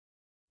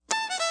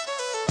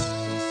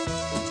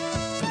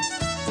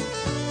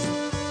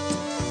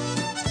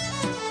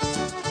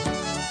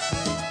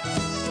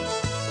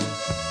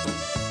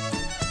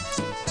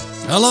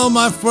Hello,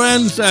 my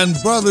friends and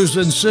brothers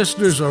and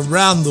sisters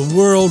around the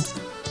world.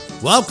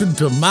 Welcome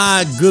to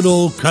My Good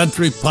Old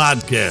Country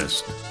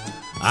Podcast.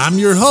 I'm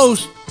your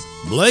host,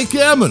 Blake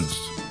Emmons,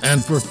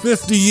 and for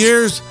 50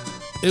 years,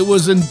 it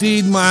was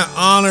indeed my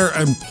honor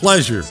and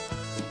pleasure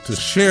to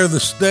share the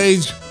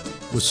stage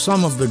with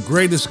some of the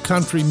greatest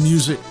country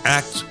music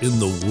acts in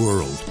the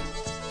world.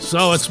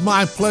 So it's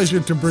my pleasure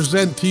to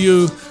present to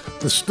you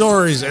the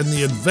stories and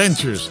the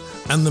adventures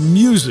and the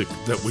music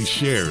that we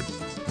shared.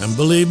 And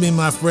believe me,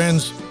 my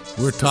friends,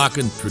 we're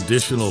talking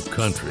traditional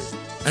country.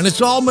 And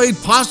it's all made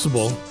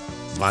possible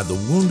by the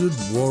Wounded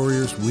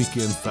Warriors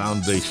Weekend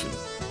Foundation,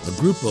 a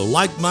group of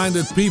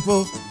like-minded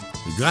people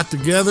who got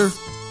together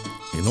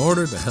in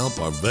order to help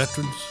our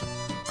veterans,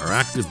 our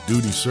active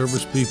duty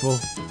service people,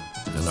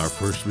 and our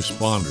first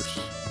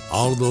responders.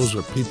 All of those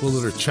are people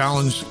that are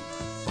challenged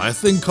by a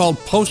thing called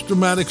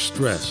post-traumatic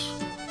stress.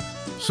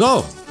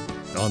 So,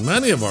 on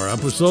many of our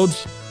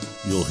episodes,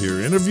 you'll hear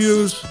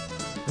interviews,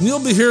 and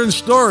you'll be hearing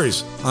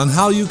stories on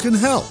how you can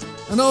help.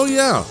 And oh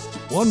yeah,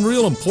 one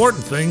real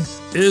important thing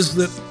is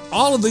that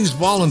all of these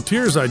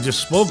volunteers I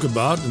just spoke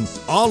about and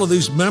all of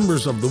these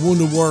members of the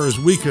Wounded Warriors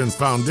Weekend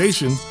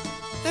Foundation,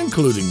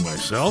 including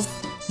myself,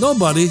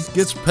 nobody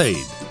gets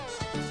paid.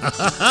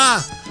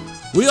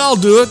 We all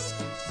do it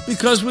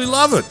because we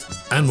love it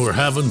and we're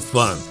having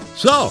fun.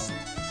 So,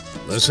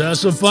 let's have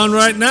some fun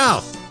right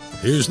now.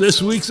 Here's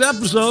this week's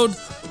episode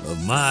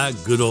of My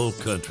Good Old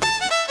Country.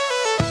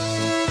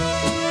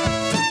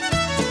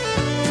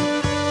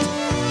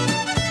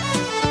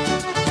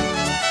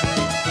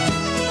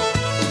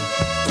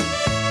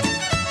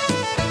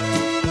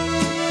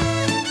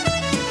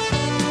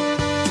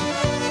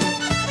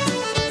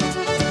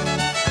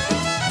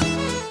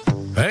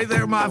 Hey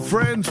there, my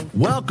friends.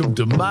 Welcome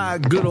to My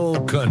Good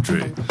Old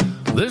Country.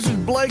 This is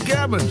Blake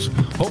Emmons.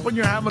 Hoping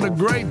you're having a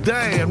great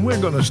day, and we're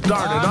going to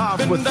start it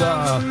off with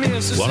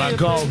what I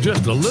call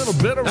just a little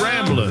bit of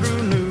rambling.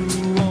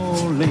 New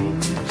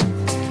Orleans.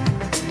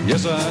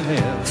 Yes, I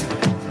have.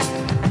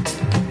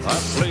 I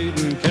played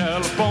in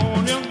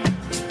California.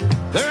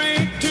 There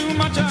ain't too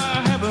much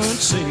I haven't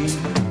seen.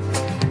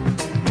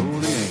 No,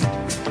 they ain't.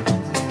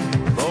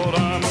 Thought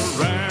I'm a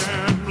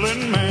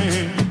rambling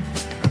man.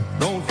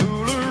 Don't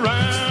fool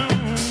around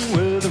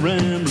with a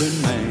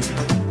rambling man.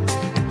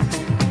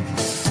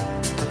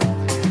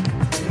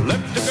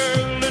 Left a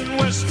girl in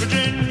West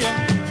Virginia,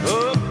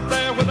 up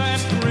there where that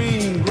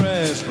green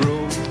grass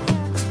grows.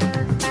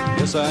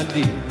 Yes, I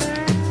did.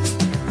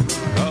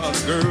 Got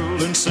a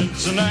girl in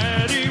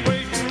Cincinnati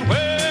waiting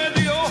where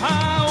the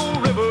Ohio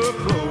River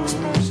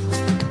flows.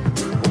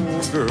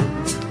 Oh, girl,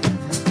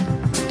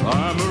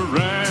 I'm a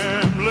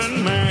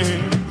rambling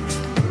man.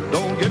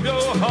 Don't give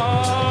your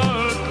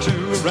heart to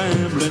a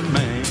rambling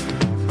man.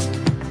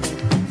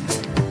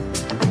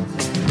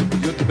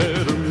 You'd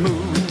better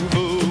move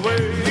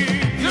away.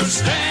 You're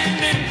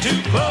standing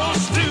too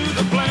close to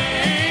the flame.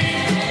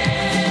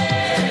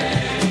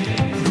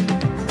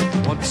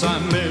 Once I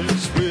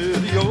mess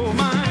with your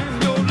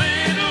mind, your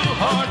little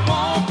heart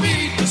won't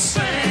beat the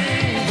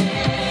same.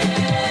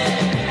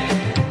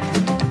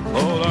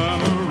 Oh,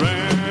 I'm a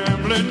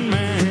rambling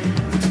man.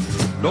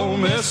 Don't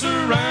mess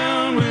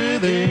around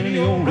with any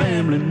old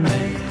rambling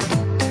man.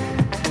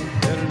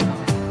 Better not.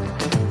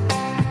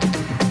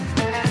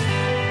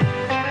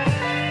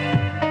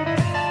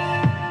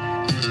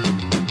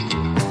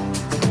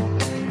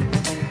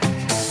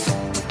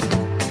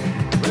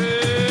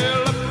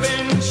 Well, up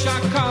in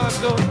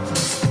Chicago,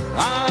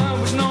 I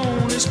was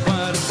known as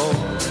quite a boy.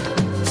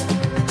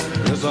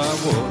 Yes, I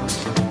was.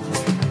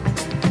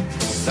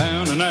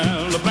 Down in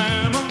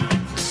Alabama,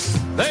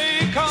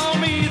 they call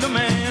me the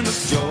man of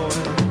joy.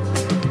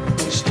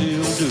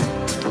 Still do.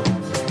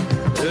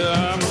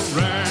 Yeah, I'm a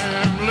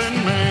rambling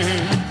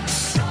man.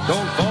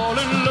 Don't fall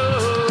in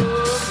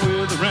love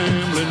with a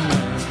rambling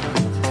man.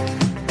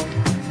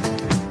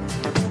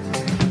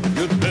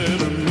 You'd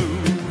better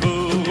move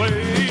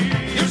away.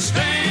 You're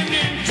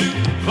standing too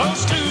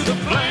close to the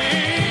flame.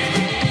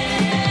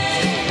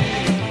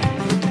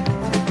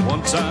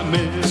 Once I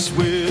mess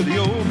with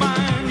your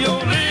mind, your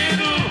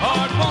little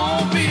heart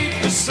won't beat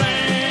the same.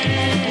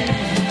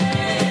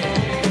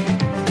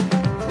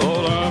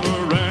 Oh, I'm a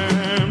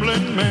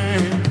rambling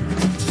man.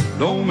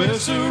 Don't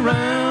mess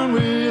around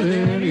with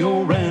any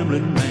old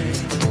rambling man.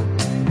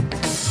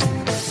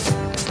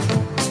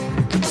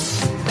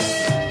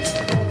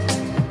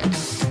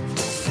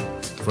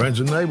 Friends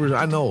and neighbors,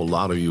 I know a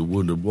lot of you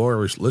Wounded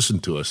Warriors listen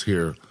to us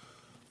here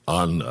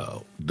on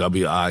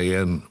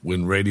WIN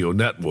Win Radio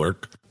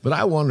Network, but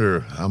I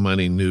wonder how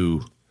many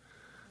knew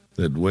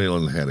that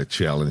Waylon had a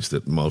challenge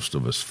that most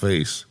of us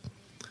face,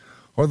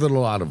 or that a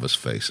lot of us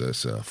face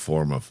as a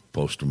form of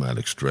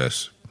post-traumatic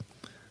stress.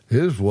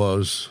 His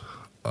was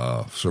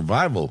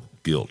survival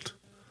guilt.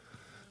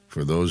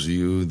 For those of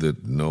you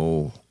that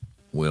know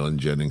Waylon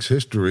Jennings'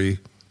 history,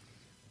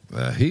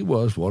 he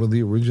was one of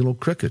the original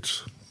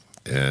Crickets.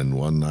 And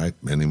one night,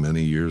 many,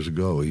 many years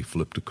ago, he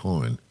flipped a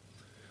coin.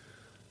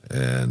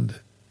 And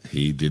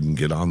he didn't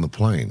get on the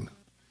plane.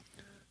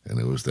 And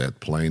it was that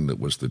plane that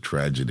was the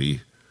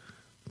tragedy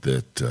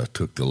that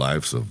took the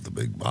lives of the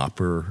Big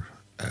Bopper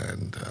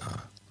and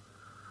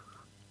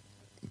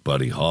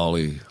Buddy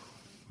Holly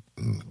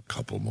and a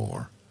couple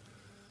more.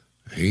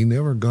 He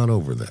never got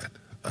over that.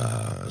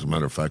 As a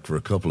matter of fact, for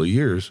a couple of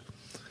years,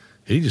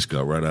 he just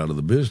got right out of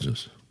the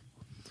business.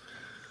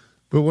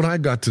 But when I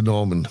got to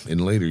know him in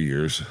later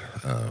years,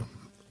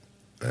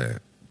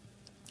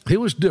 he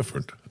was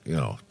different,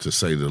 to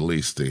say the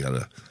least.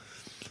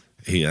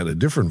 He had a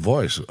different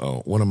voice.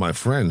 One of my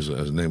friends,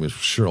 his name is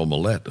Cheryl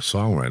Millette, a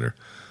songwriter,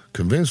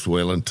 convinced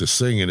Waylon to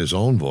sing in his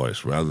own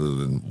voice rather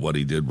than what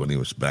he did when he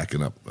was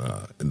backing up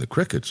in the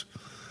Crickets.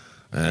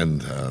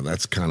 And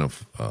that's kind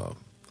of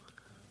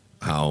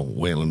how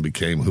Waylon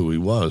became who he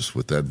was,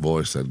 with that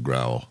voice, that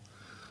growl.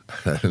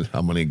 And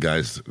how many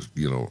guys,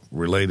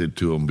 related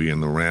to him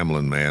being the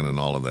rambling man and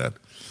all of that.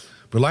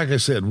 But like I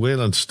said,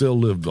 Waylon still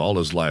lived all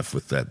his life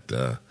with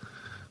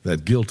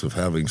that guilt of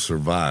having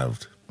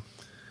survived.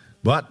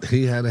 But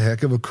he had a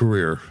heck of a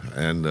career,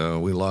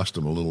 and we lost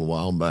him a little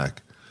while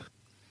back.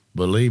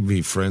 Believe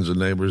me, friends and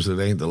neighbors, it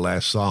ain't the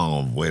last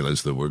song of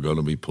Waylon's that we're going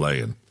to be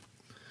playing.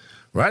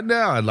 Right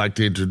now, I'd like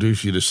to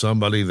introduce you to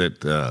somebody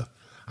that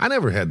I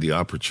never had the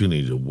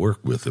opportunity to work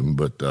with him,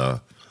 but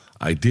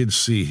I did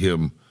see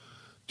him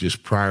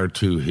just prior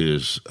to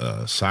his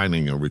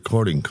signing a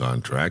recording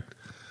contract.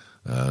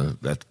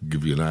 That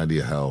give you an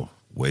idea how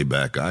way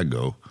back I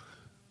go.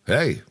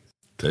 Hey,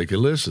 take a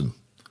listen.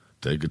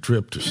 Take a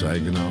trip to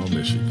Saginaw,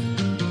 Michigan.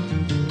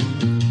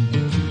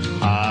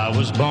 I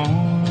was born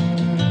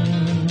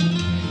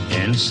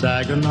in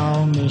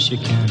Saginaw,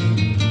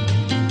 Michigan.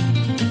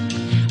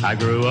 I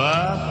grew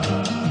up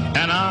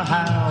in a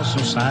house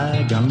on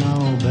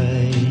Saginaw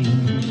Bay.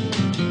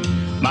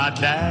 My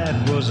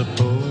dad was a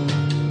poor,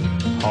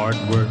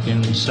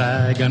 hard-working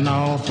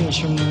Saginaw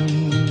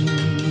fisherman.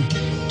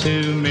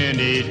 Too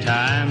many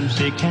times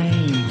he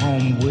came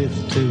home with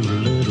too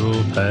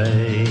little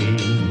pay.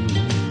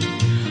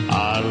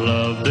 I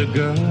loved a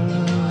girl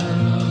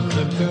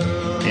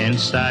in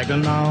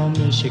Saginaw,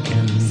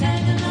 Michigan.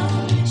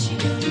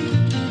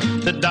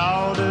 The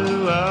daughter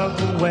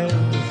of a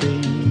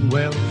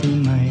wealthy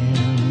man.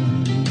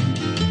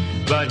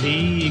 But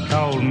he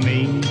called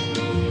me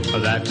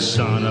that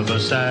son of a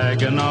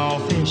Saginaw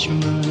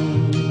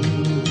fisherman,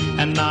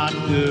 and not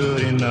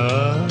good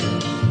enough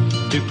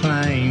to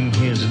claim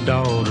his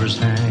daughter's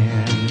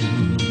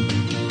hand.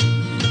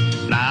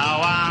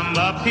 Now I'm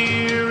up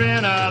here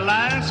in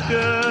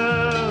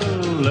Alaska,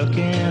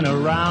 looking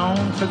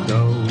around for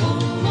gold.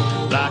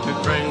 Like a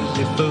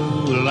crazy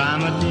fool,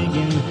 I'm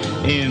a-digging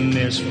in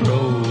this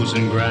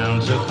frozen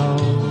ground so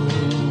cold.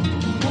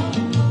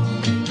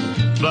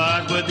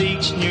 But with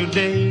each new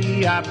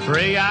day, I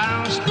pray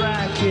I'll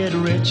strike it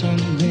rich, and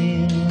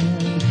then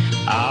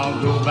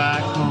I'll go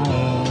back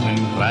home and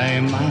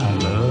claim my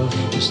love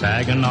in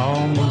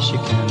Saginaw,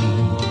 Michigan.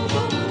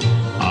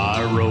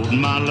 I wrote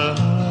my love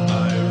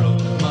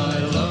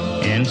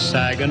in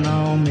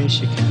Saginaw,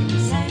 Michigan.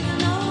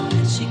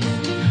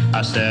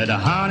 I said,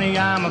 honey,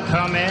 I'm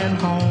a-coming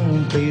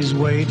home, please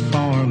wait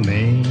for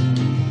me.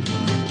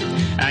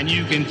 And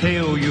you can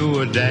tell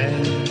your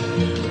dad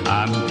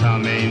I'm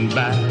coming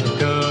back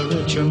a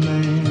richer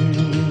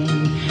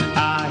man.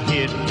 I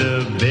hit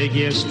the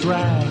biggest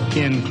track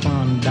in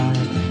Klondike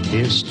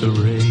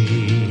history.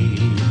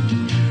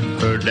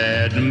 Her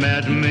dad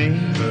met me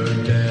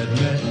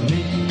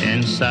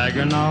in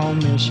Saginaw,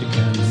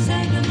 Michigan.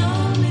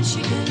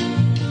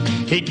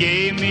 He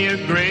gave me a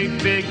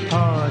great big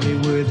party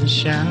with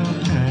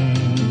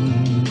champagne.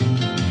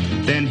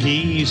 Then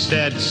he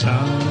said,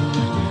 son,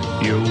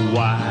 you're a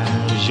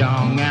wise,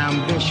 young,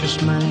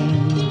 ambitious man.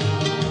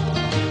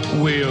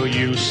 Will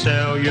you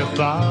sell your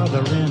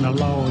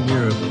father-in-law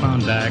your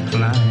Klondike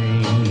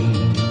claim?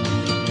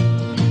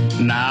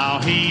 Now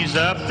he's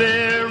up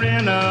there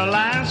in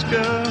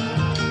Alaska,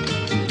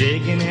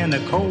 digging in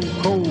the cold,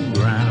 cold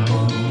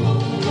ground.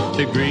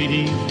 The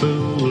greedy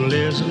fool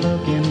is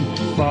looking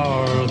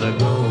for the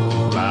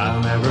gold I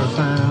never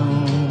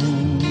found.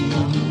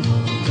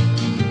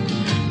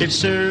 It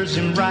serves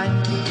him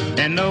right,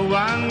 and no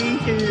one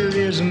here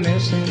is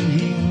missing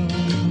him.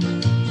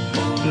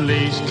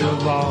 Least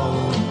of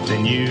all, the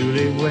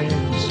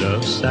newlyweds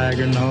of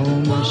Saginaw,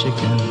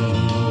 Michigan,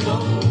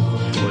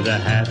 were the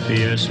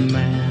happiest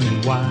man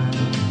and wife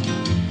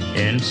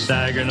in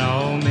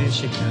Saginaw,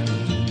 Michigan.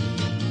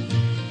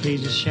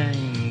 He's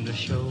ashamed to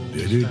show.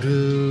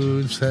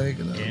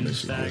 Saginaw,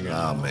 Michigan.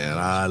 Oh, man,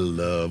 I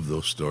love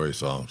those story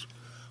songs.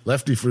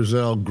 Lefty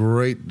Frizzell,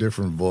 great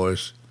different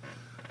voice.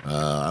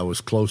 I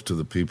was close to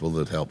the people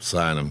that helped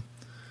sign him.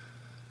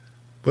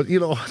 But,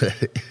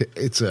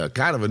 it's a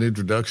kind of an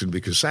introduction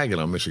because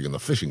Saginaw, Michigan, the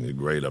fishing is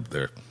great up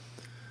there.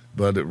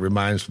 But it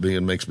reminds me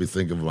and makes me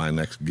think of my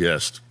next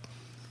guest.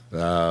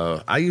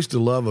 I used to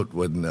love it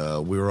when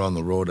we were on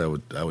the road. I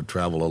would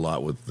travel a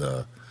lot with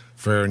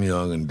Farron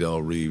Young and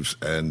Del Reeves,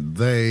 and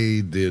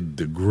they did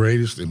the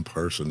greatest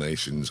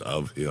impersonations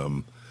of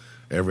him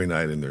every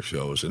night in their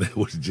shows, and it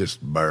would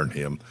just burn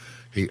him.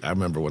 I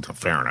remember with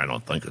Farron, I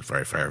don't think it's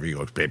very fair. He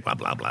goes, blah,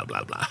 blah, blah,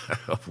 blah, blah.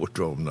 What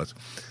drove him nuts.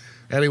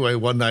 Anyway,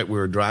 one night we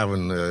were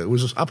driving, it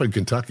was up in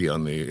Kentucky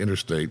on the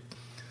interstate,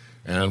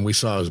 and we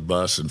saw his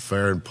bus, and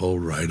Farron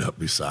pulled right up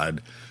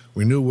beside.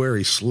 We knew where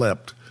he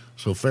slept,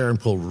 so Farron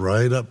pulled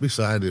right up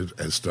beside it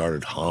and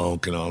started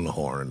honking on the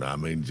horn. I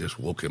mean, just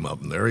woke him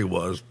up, and there he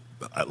was,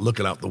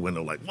 looking out the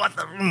window like, what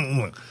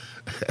the?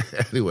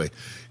 Anyway,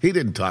 he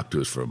didn't talk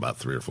to us for about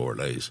 3 or 4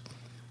 days.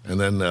 And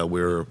then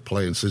we were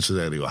playing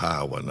Cincinnati,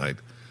 Ohio one night,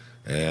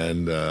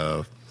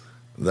 and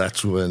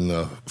that's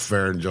when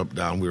Farron jumped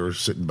down. We were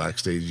sitting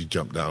backstage. He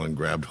jumped down and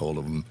grabbed hold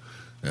of him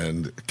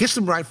and kissed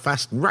him right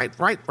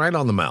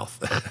on the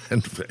mouth.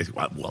 And,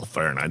 well,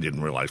 Farron, I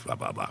didn't realize, blah,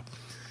 blah, blah.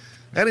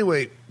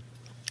 Anyway,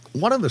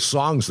 one of the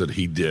songs that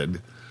he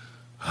did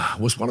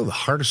was one of the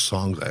hardest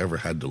songs I ever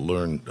had to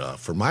learn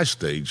for my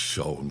stage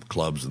show and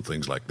clubs and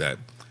things like that.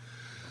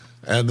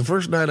 And the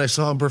first night I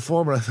saw him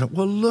perform, I thought,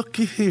 well,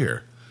 looky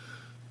here.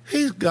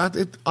 He's got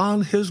it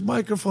on his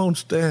microphone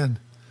stand.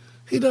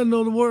 He doesn't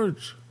know the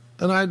words.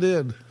 And I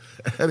did.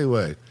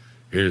 Anyway,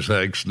 here's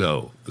Hank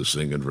Snow, the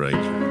Singing Ranger.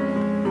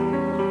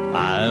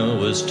 I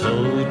was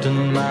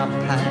toting my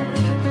pack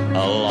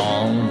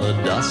along the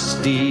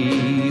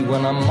dusty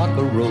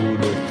Winnemucca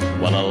Road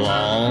when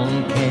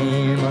along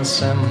came a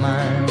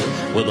semi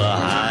with a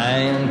high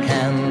and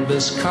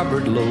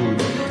canvas-covered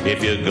load.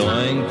 If you're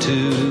going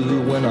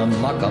to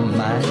Winnemucca,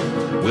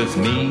 man, with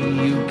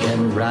me you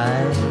can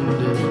ride.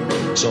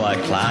 So I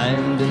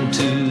climbed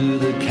into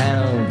the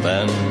cab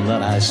and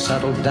then I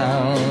settled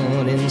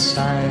down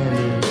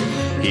inside.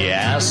 He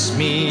asked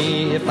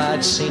me if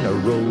I'd seen a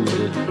road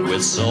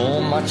with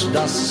so much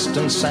dust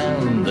and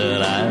sand,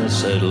 and I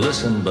said,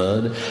 listen,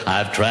 bud,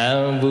 I've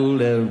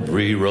traveled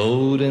every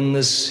road in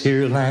this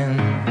here land.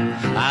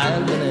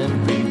 I've been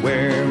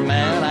everywhere,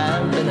 man,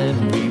 I've been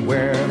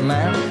everywhere,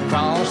 man.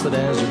 Crossed the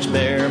deserts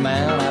bare,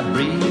 man, I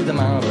breathe the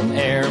mountain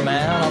air,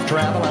 man. I've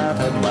traveled, I've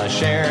had my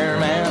share,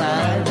 man,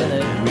 I've been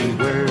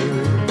everywhere.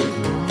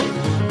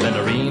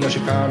 Reno,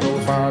 Chicago,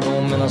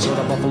 Fargo,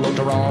 Minnesota, Buffalo,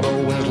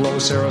 Toronto, Winslow,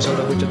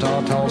 Sarasota,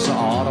 Wichita, Tulsa,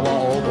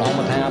 Ottawa,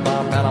 Oklahoma,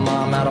 Tampa,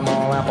 Panama,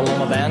 Matamor,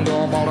 Apollonia,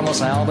 Bangor, Baltimore,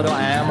 Salvador,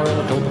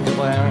 Amarillo, Topeka,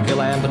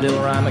 Killam,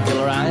 Padilla, I'm a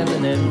killer. I've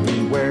been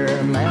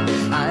everywhere,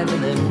 man. I've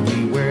been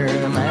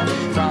everywhere,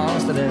 man.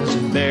 Crossed the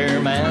desert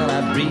bare, man.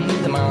 I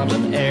breathe the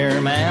mountain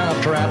air, man.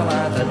 I've traveled,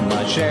 I've had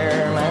my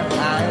share, man.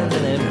 I've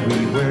been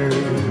everywhere.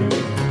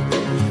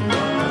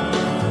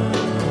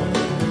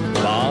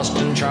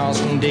 Boston,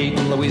 Charleston,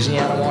 Dayton,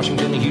 Louisiana,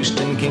 Washington,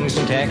 Houston,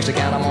 Kingston,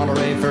 Texarkana,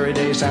 Monterey, Furry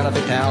Day, Santa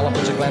Fe,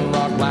 Tallapoosa, Glen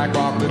Rock, Black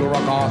Rock, Little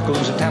Rock,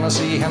 Arcos,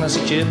 Tennessee,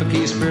 Hennessy,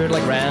 Chippewa, Spirit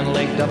Lake, Grand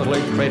Lake, Double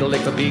Lake, Cradle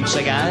Lake, for Pete's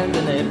sake. I've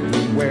been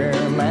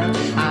everywhere, man.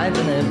 I've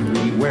been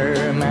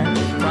everywhere,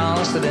 man.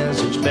 Cross the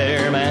deserts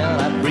bare, man.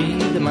 I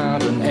breathe the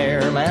mountain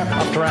air, man.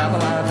 I've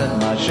traveled, I've had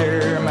my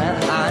share,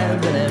 man. I've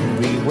been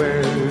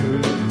everywhere.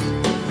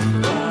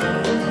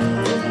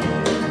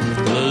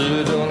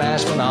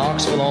 Asheville,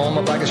 Knoxville,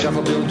 Omaha, Baker,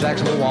 Shuffleville,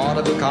 Jacksonville,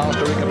 Waterville,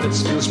 Costa Rica,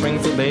 Pittsfield,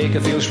 Springfield,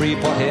 Bakerfield,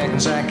 Shreveport,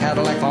 Hackensack,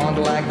 Cadillac, Fond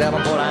du Lac,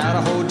 Davenport,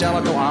 Idaho,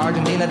 Jellicoe,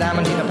 Argentina,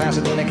 Diamantina,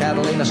 Pasadena,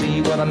 Catalina.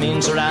 See what I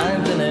mean, sir?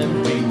 I've been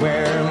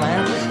everywhere,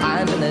 man.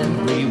 I've been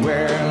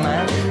everywhere,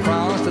 man.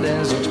 Crossed the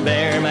deserts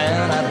bare,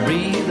 man. I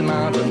breathe the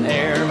mountain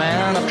air,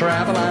 man. I've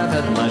traveled, I've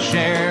had my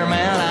share,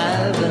 man.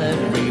 I've been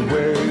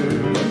everywhere.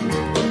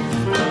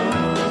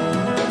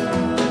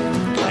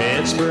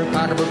 Pittsburgh,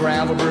 Parkersburg,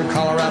 Gravelburg,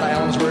 Colorado,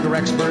 Ellensburg,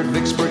 Rexburg,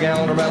 Vicksburg,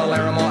 El Dorado,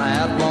 Larimore,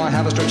 Atmore,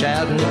 Haverstraw,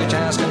 Chattanooga,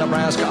 Chaska,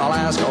 Nebraska,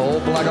 Alaska,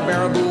 Opelika,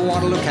 Baraboo,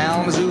 Waterloo,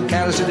 Kalamazoo,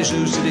 Kansas City,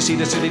 Sioux City,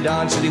 Cedar City,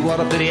 Dodge City,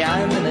 what a pity.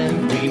 I've been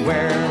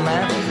everywhere,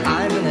 man.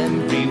 I've been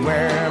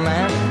everywhere,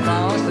 man.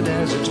 Cross the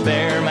deserts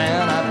bare,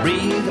 man. I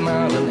breathe the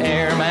mountain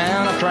air,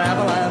 man. I've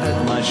traveled, I've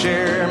had my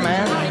share,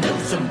 man. I know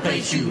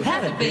someplace you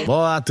haven't been.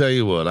 Well, I'll tell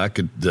you what, I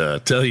could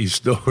tell you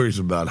stories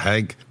about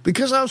Hank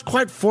because I was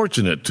quite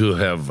fortunate to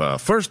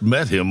have first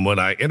met him when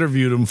I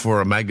interviewed him for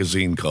a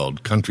magazine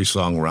called Country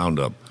Song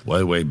Roundup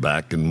way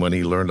back, and when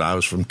he learned I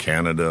was from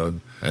Canada,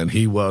 and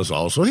he was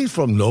also, he's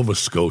from Nova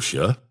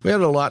Scotia. We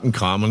had a lot in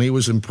common. He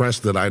was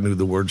impressed that I knew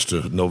the words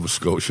to Nova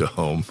Scotia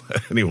home.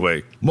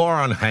 Anyway, more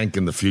on Hank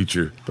in the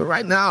future. But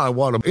right now, I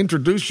want to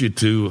introduce you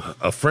to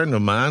a friend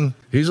of mine.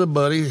 He's a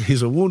buddy.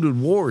 He's a wounded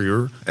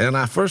warrior, and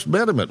I first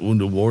met him at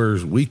Wounded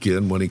Warriors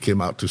Weekend when he came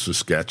out to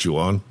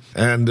Saskatchewan,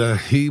 and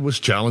he was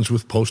challenged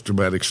with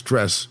post-traumatic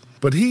stress.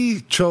 But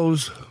he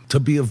chose to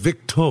be a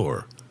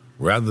victor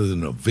rather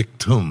than a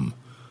victim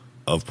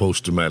of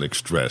post-traumatic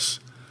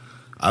stress.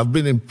 I've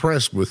been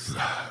impressed with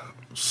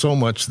so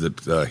much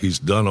that he's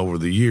done over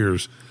the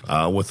years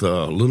with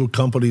a little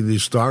company that he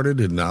started,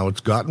 and now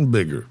it's gotten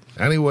bigger.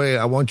 Anyway,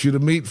 I want you to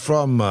meet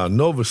from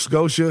Nova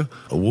Scotia,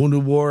 a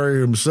wounded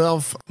warrior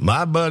himself.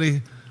 My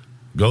buddy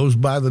goes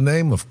by the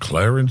name of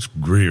Clarence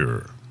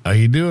Greer. How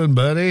you doing,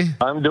 buddy?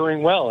 I'm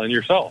doing well, and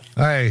yourself?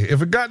 Hey,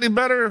 if it got any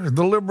better,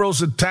 the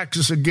liberals would tax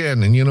us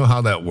again, and you know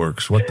how that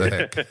works. What the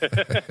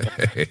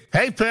heck?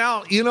 Hey,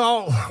 pal, you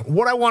know,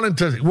 what I wanted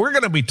to, we're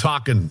going to be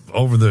talking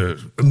over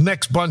the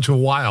next bunch of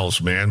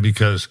whiles, man,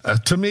 because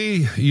to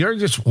me, you're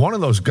just one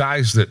of those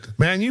guys that,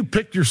 man, you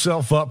picked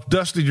yourself up,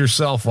 dusted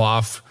yourself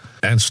off,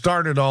 and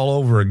start it all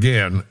over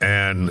again.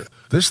 And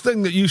this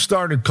thing that you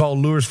started called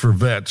Lures for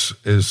Vets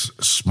is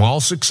small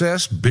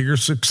success, bigger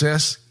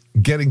success,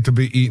 getting to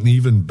be eaten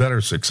even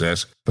better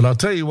success. But I'll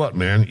tell you what,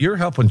 man, you're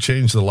helping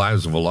change the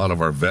lives of a lot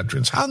of our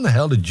veterans. How in the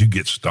hell did you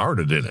get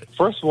started in it?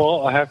 First of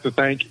all, I have to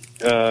thank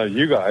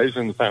you guys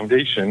and the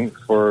foundation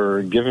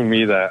for giving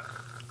me that,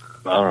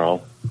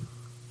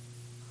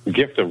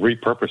 gift of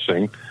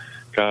repurposing.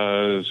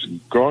 Because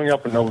growing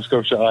up in Nova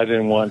Scotia, I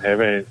didn't want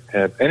to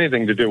have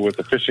anything to do with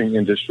the fishing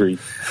industry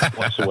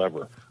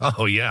whatsoever.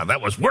 Oh, yeah, that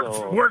was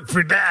work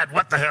for Dad.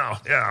 What the hell?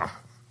 Yeah.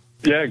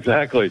 Yeah,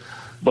 exactly.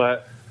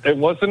 But it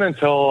wasn't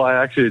until I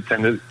actually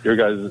attended you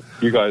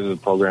guys'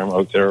 program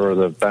out there, or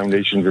the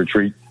Foundation's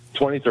retreat,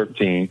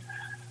 2013,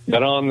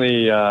 got on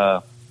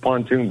the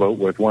pontoon boat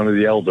with one of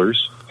the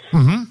elders,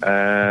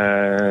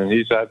 and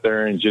he sat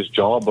there and just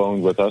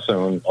jawboned with us,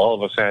 and all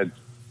of us had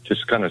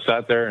just kind of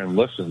sat there and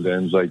listened,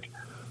 and it's like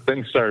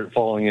things started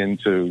falling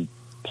into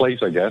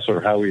place, I guess,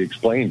 or how he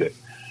explained it.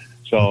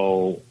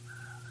 So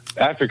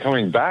after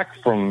coming back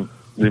from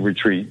the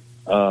retreat,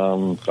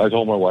 I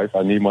told my wife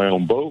I need my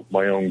own boat,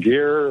 my own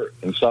gear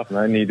and stuff, and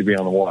I need to be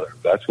on the water.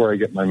 That's where I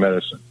get my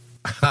medicine.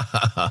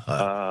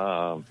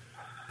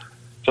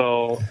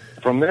 So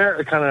from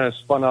there, it kind of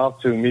spun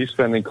off to me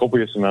spending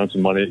copious amounts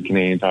of money at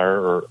Canadian Tire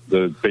or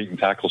the bait and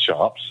tackle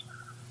shops.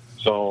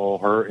 So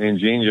her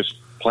ingenious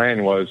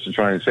plan was to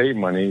try and save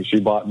money. She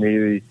bought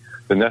me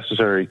the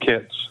necessary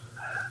kits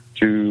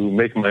to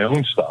make my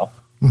own stuff.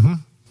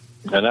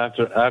 And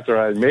after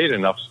I made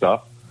enough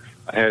stuff,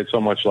 I had so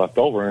much left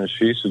over, and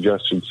she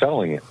suggested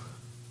selling it.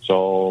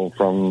 So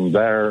from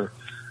there,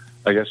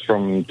 I guess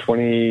from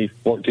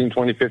 2014,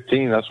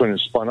 2015, that's when it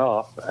spun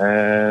off,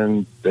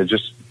 and it's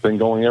just been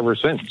going ever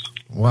since.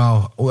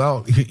 Wow.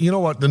 Well, you know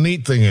what? The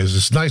neat thing is,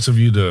 it's nice of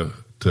you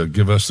to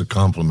give us the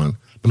compliment,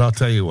 but I'll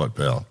tell you what,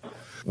 pal.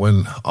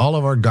 When all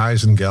of our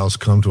guys and gals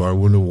come to our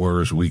Wounded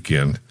Warriors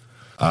weekend,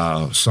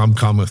 some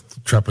come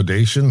with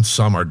trepidation,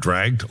 some are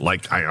dragged.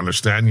 Like, I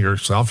understand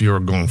yourself, you were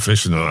going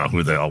fishing.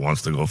 Who the hell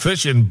wants to go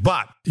fishing?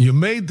 But you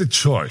made the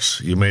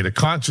choice. You made a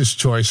conscious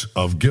choice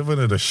of giving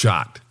it a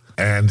shot.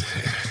 And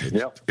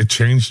it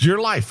changed your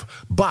life.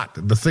 But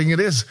the thing it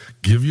is,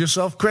 give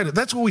yourself credit.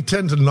 That's what we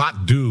tend to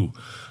not do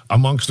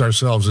amongst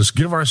ourselves, is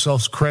give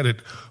ourselves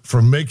credit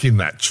for making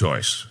that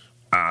choice.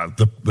 And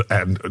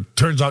it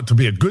turns out to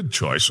be a good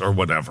choice or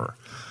whatever.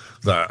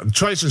 The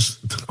choice is,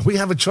 we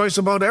have a choice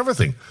about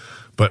everything.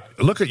 But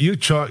look at you,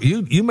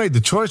 you made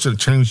the choice and it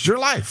changed your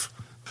life.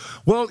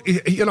 Well,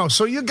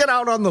 so you get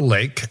out on the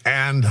lake,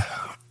 and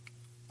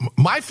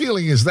my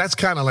feeling is that's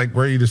kind of like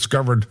where you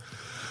discovered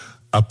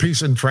a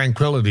peace and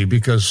tranquility,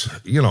 because,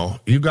 you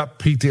got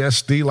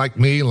PTSD like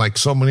me, like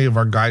so many of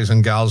our guys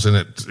and gals in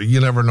it. You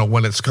never know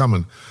when it's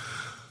coming.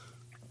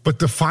 But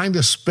to find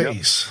a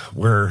space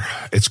where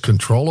it's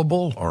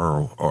controllable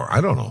or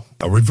I don't know,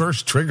 a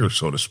reverse trigger,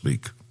 so to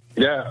speak.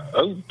 Yeah,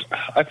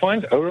 I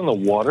find out on the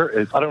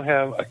water, I don't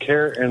have a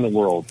care in the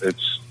world.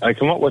 I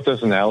come up with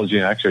this analogy,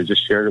 and actually I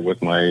just shared it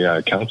with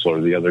my counselor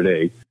the other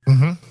day,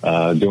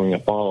 doing a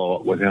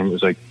follow-up with him. It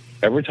was like,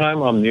 every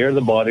time I'm near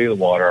the body of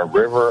the water, a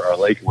river or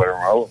lake,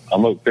 whatever,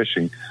 I'm out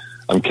fishing,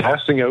 I'm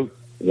casting out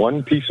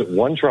one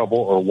trouble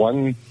or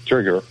one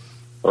trigger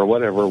or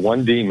whatever,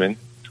 one demon,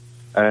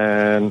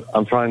 and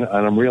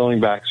I'm reeling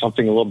back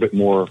something a little bit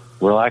more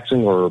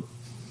relaxing or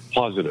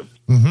positive.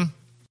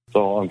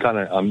 So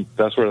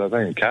that's where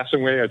I'm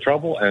casting away a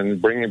trouble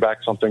and bringing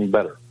back something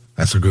better.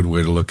 That's a good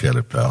way to look at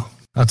it, pal.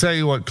 I'll tell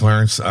you what,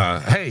 Clarence.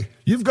 Hey,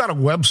 you've got a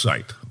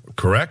website,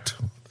 correct?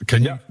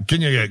 Can you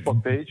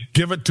Facebook page?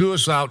 Give it to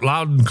us out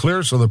loud and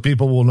clear so that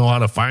people will know how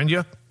to find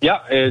you? Yeah,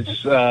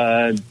 it's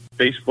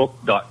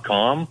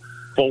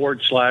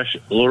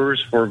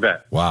facebook.com/Lures for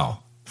Vet. Wow.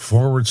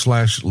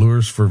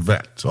 /Lures for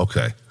Vets.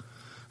 Okay.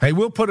 Hey,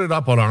 we'll put it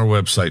up on our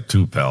website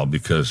too, pal,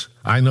 because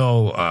I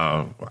know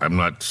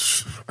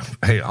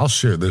I'll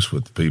share this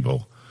with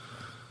people.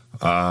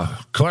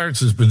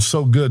 Clarence has been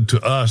so good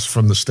to us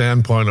from the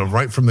standpoint of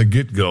right from the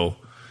get-go.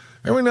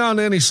 Every now and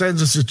then he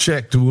sends us a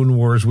check to Wounded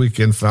Warriors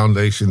Weekend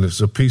Foundation. It's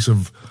a piece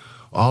of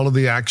all of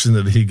the action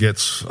that he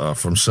gets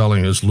from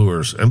selling his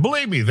lures. And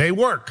believe me, they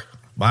work.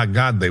 By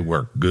God, they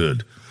work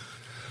good.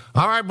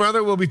 All right,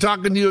 brother, we'll be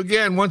talking to you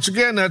again. Once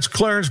again, that's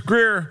Clarence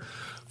Greer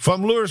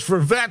from Lures for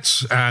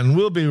Vets, and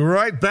we'll be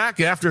right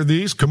back after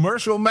these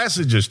commercial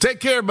messages.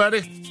 Take care,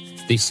 buddy.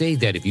 They say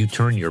that if you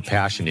turn your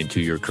passion into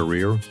your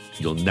career,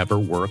 you'll never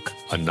work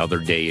another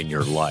day in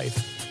your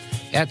life.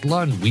 At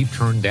Lund, we've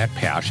turned that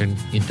passion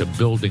into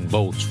building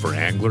boats for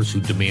anglers who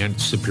demand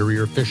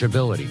superior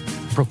fishability,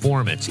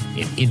 performance,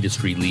 and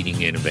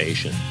industry-leading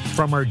innovation.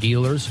 From our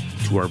dealers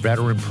to our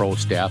veteran pro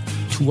staff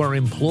to our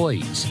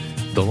employees,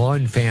 the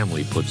Lund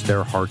family puts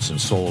their hearts and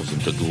souls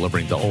into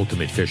delivering the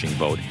ultimate fishing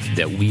boat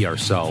that we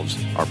ourselves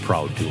are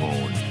proud to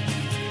own.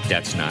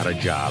 That's not a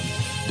job,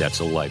 that's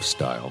a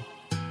lifestyle.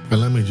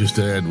 And let me just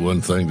add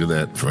one thing to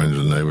that, friends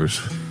and neighbors.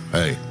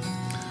 Hey,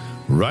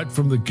 right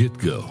from the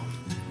get-go,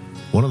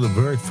 one of the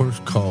very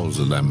first calls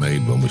that I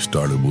made when we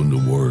started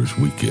Wounded Warriors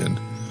Weekend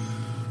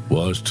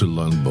was to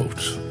Lund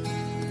Boats.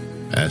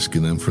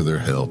 asking them for their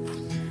help.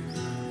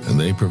 And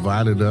they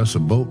provided us a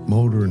boat,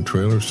 motor, and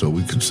trailer so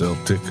we could sell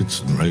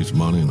tickets and raise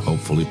money and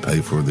hopefully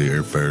pay for the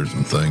airfares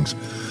and things.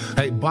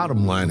 Hey,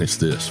 bottom line is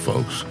this,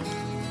 folks.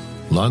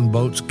 Lund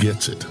Boats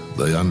gets it.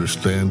 They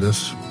understand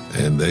us,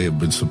 and they have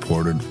been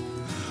supported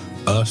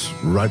us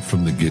right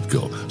from the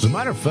get-go. As a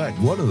matter of fact,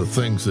 one of the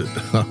things that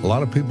a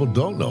lot of people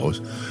don't know is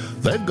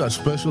they've got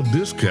special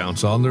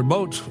discounts on their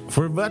boats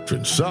for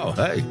veterans. So,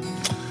 hey,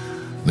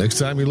 next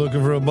time you're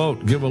looking for a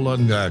boat, give a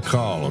Lund guy a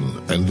call,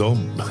 and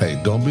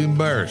don't be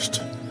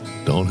embarrassed.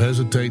 Don't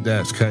hesitate to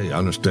ask, hey, I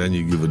understand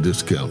you give a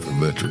discount for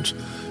veterans.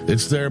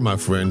 It's there, my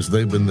friends.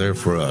 They've been there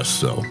for us,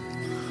 so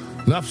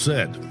enough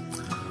said.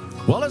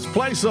 Well, let's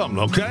play something,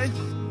 okay?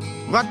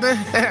 What the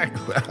heck?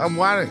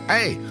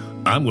 Hey,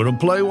 I'm going to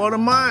play one of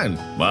mine.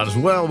 Might as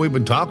well. We've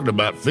been talking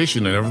about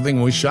fishing and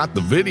everything. We shot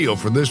the video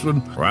for this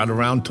one right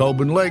around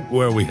Tobin Lake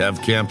where we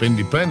have Camp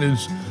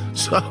Independence.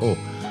 So,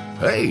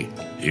 hey,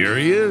 here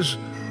he is.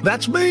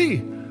 That's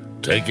me,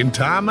 taking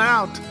time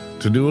out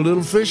to do a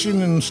little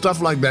fishing and stuff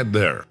like that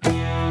there.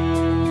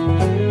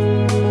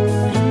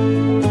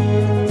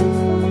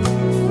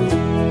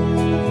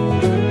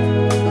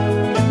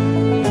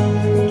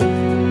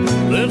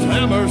 This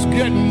hammer's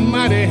getting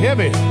mighty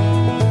heavy.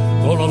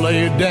 Gonna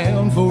lay it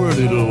down for a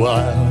little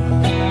while.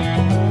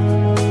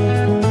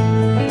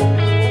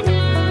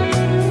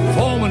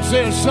 Foreman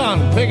says,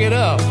 son, pick it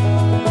up.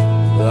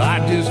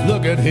 I just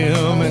look at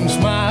him and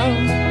smile.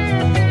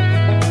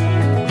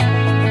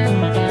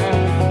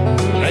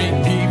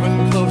 Ain't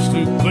even close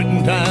to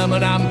quitting time,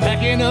 and I'm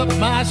packing up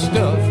my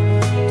stuff.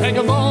 Take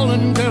a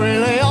voluntary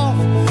layoff.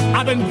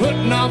 I've been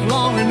putting off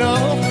long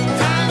enough.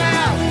 Time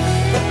out.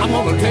 I'm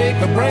gonna take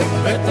a break.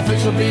 Bet the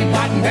fish will be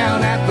biting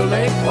down at the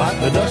lake. Wipe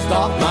the dust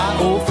off my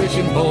old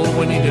fishing pole.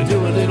 We need to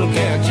do a little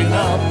catching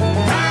up.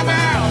 Time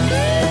out.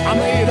 I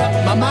made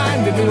up my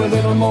mind to do a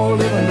little more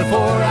living before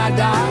I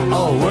die.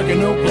 All work and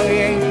no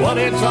play ain't what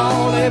it's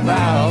all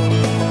about.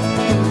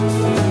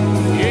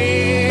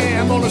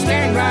 Yeah, I'm gonna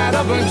stand right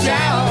up and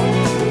shout.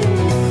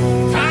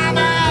 Time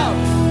out.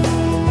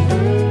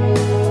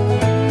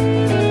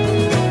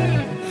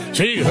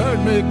 She heard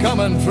me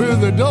coming through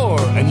the door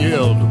and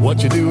yelled,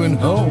 what you doing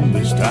home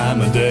this time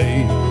of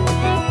day?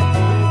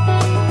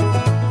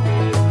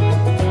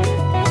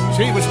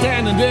 She was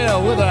standing there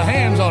with her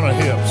hands on her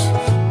hips.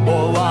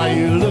 Boy, why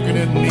you looking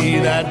at me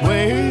that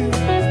way?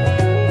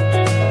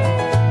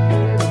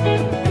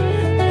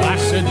 I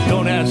said,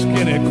 don't ask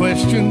any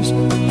questions.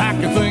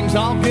 Pack your things,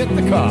 I'll get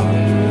the car.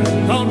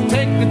 Don't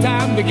take the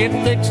time to get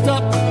fixed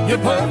up. You're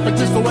perfect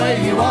just the way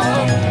you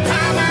are.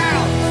 Time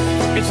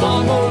out! It's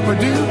long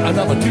overdue.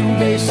 Another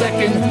 2-day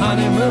second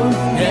honeymoon.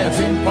 Yeah, it's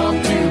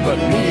impromptu, but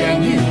me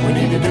and you, we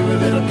need to do a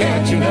little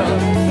catching up.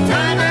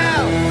 Time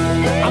out!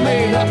 I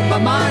made up my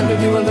mind to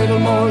do a little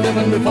more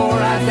living before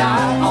I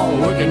die. All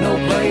work and no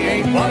play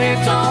ain't what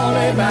it's all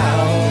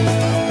about.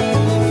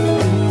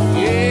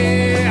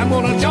 Yeah, I'm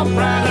gonna jump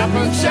right up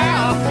and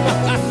shout.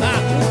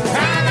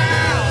 Time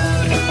out!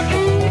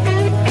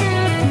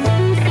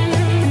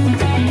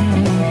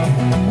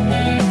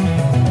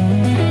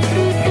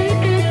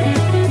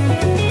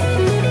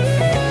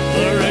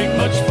 There ain't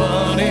much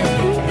fun in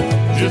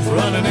just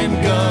running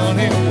and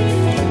gunning.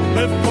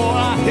 Before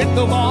I hit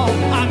the wall,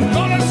 I'm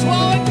gonna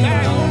slow it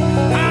down.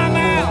 I'm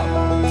out.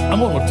 I'm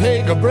gonna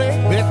take a break.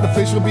 Bet the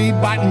fish will be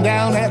biting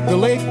down at the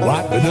lake.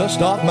 Wipe the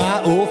dust off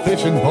my old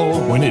fishing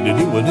pole. We need to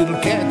do a little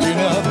catching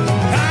up.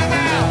 I'm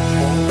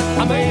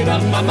out. I made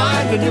up my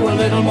mind to do a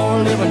little more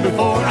living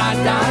before I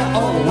die.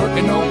 All the work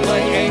and no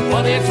play ain't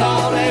what it's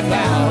all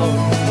about.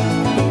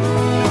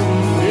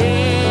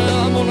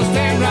 Yeah, I'm gonna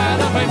stand right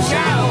up and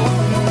shout.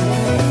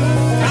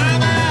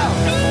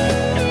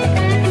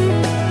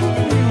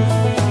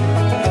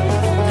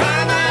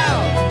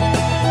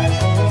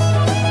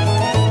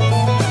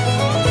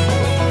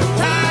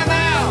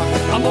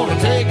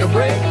 Take a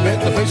break, bet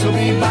the fish will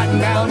be biting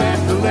down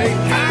at the lake.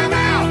 Time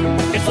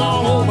out, it's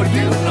all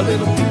overdue. A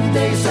little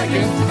 2-day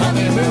second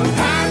honeymoon.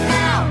 Time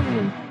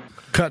out.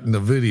 Cutting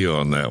the video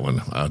on that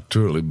one.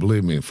 Truly,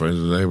 believe me, friends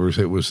and neighbors,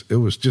 it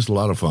was just a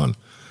lot of fun.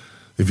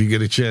 If you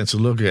get a chance to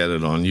look at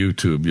it on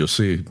YouTube, you'll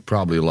see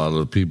probably a lot of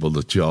the people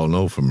that y'all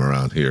know from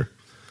around here.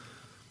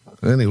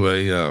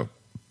 Anyway,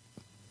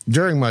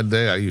 during my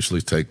day, I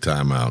usually take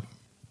time out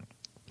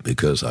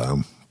because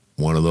I'm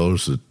one of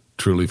those that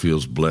truly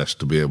feels blessed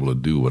to be able to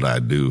do what I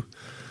do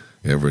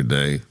every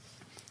day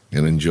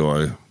and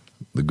enjoy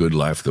the good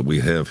life that we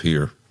have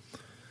here.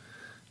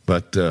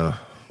 But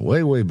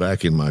way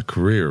back in my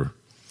career,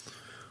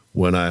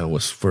 when I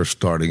was first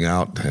starting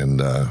out,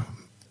 and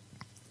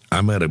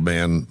I met a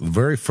man, the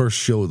very first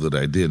show that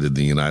I did in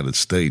the United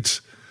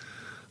States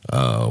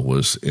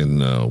was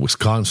in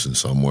Wisconsin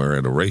somewhere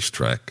at a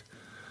racetrack.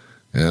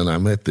 And I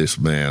met this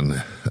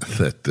man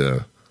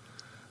that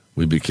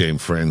we became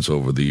friends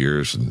over the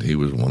years, and he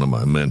was one of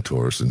my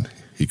mentors, and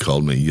he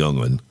called me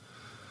Young'un.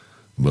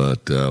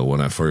 But when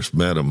I first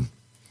met him,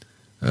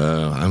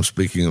 I'm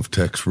speaking of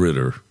Tex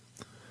Ritter.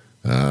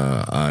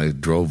 I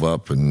drove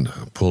up and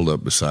pulled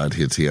up beside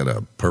his. He had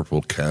a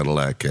purple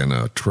Cadillac and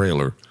a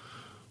trailer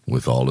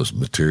with all his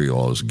material,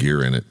 all his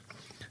gear in it.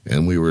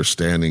 And we were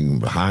standing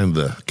behind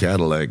the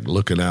Cadillac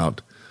looking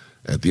out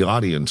at the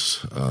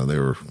audience. They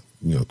were,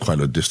 quite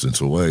a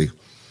distance away.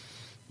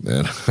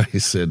 And I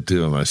said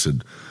to him,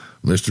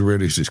 Mr.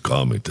 Reddy, just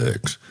call me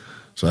Tex.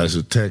 So I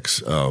said,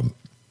 Tex,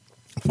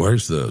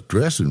 where's the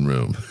dressing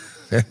room?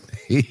 And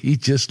he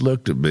just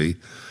looked at me,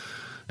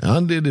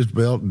 undid his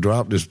belt,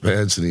 dropped his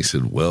pants, and he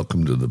said,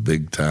 welcome to the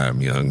big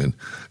time, young,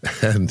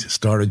 and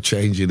started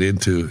changing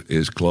into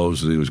his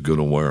clothes that he was going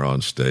to wear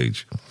on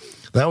stage.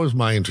 That was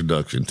my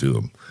introduction to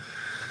him.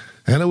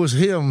 And it was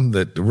him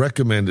that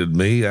recommended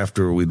me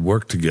after we'd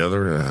worked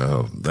together,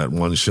 that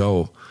one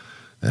show.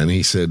 And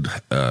he said,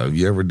 have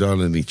you ever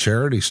done any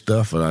charity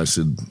stuff? And I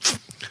said,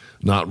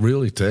 not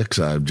really, Tex.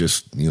 I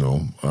just,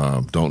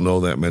 don't know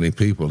that many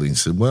people. And he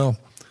said, well,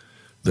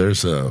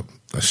 there's a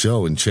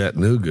show in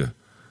Chattanooga.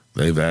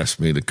 They've asked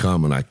me to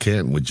come, and I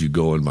can't. Would you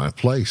go in my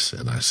place?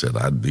 And I said,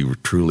 I'd be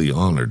truly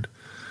honored.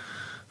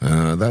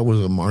 That was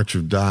a March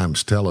of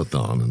Dimes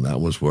telethon, and that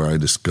was where I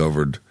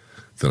discovered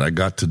that I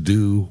got to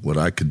do what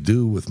I could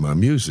do with my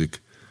music,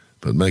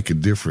 but make a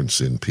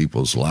difference in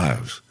people's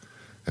lives.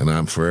 And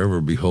I'm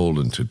forever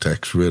beholden to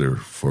Tex Ritter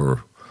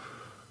for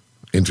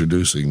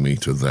introducing me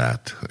to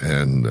that.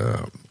 And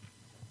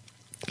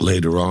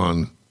later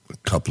on, a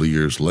couple of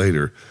years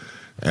later,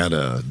 at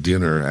a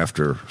dinner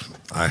after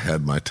I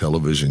had my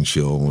television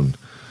show and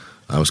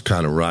I was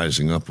kind of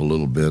rising up a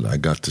little bit, I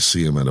got to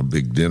see him at a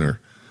big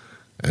dinner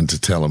and to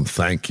tell him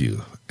thank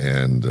you.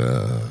 And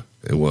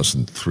it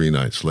wasn't 3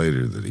 nights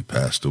later that he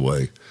passed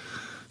away.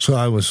 So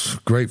I was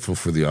grateful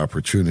for the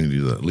opportunity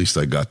that at least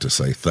I got to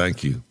say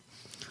thank you.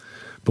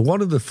 But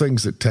one of the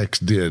things that Tex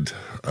did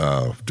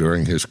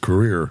during his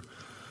career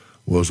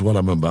was what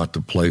I'm about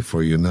to play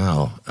for you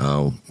now.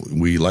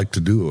 We like to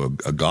do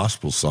a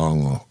gospel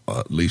song,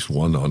 at least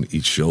one on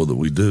each show that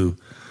we do.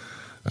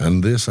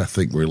 And this, I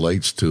think,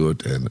 relates to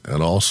it and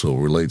also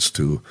relates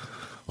to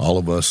all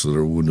of us that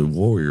are wounded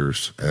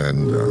warriors.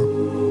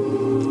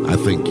 And I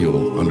think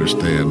you'll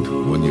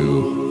understand when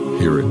you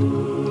hear it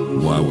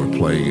why we're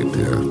playing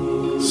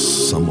it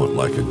somewhat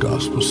like a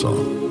gospel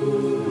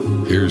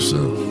song. Here's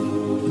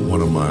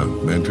one of my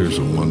mentors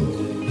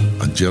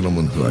and a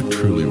gentleman who I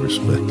truly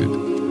respected.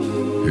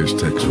 Here's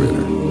Tex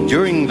Ritter.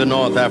 During the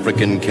North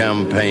African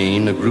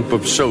campaign, a group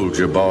of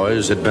soldier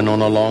boys had been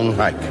on a long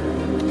hike.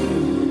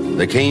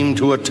 They came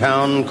to a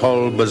town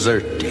called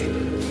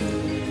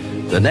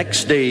Bizerte. The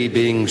next day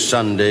being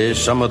Sunday,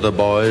 some of the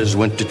boys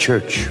went to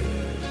church.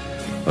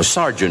 A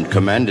sergeant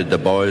commanded the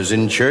boys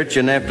in church,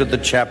 and after the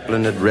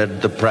chaplain had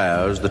read the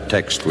prayers, the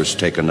text was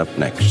taken up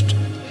next.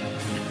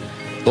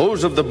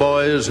 Those of the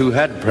boys who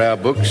had prayer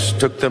books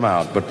took them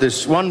out, but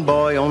this one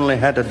boy only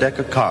had a deck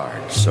of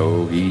cards,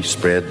 so he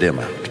spread them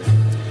out.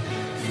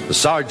 The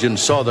sergeant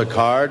saw the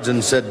cards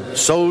and said,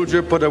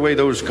 "Soldier, put away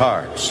those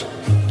cards."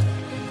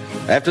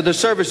 After the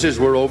services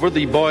were over,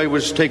 the boy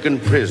was taken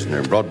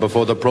prisoner, brought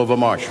before the provost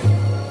marshal.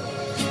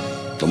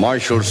 The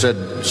marshal said,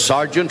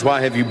 "Sergeant,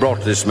 why have you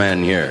brought this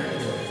man here?"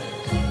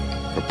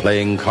 "For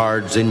playing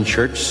cards in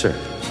church, sir."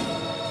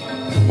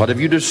 "What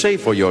have you to say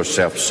for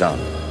yourself, son?"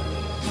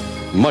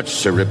 "Much,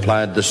 sir,"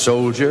 replied the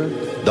soldier.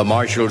 The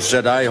marshal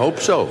said, "I hope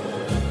so,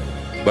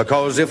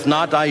 because if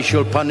not, I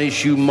shall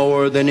punish you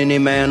more than any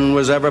man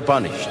was ever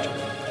punished."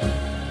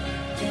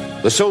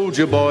 The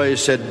soldier boy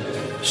said,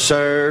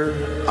 "Sir,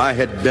 I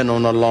had been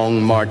on a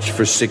long march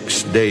for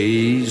 6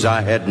 days.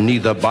 I had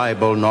neither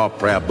Bible nor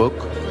prayer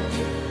book.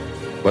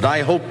 But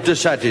I hope to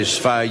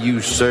satisfy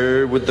you,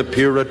 sir, with the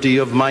purity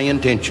of my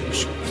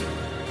intentions."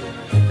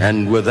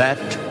 And with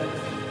that,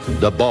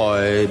 the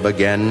boy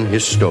began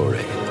his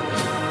story.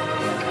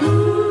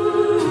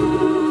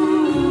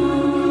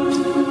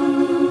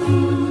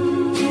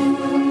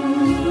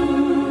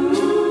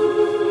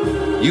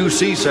 You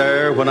see,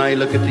 sir, when I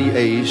look at the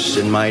ace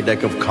in my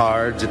deck of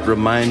cards, it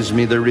reminds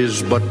me there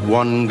is but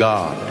one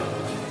God.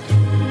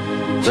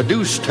 The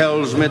deuce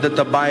tells me that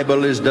the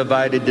Bible is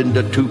divided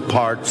into 2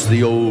 parts,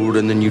 the Old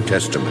and the New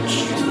Testaments.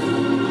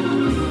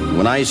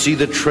 When I see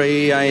the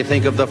tray, I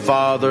think of the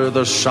Father,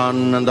 the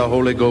Son, and the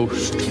Holy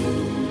Ghost.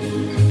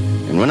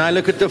 And when I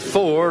look at the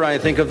 4, I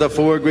think of the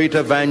 4 great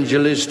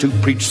evangelists who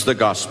preached the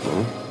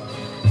gospel.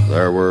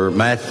 There were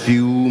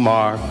Matthew,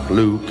 Mark,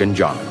 Luke, and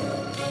John.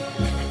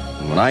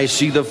 When I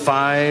see the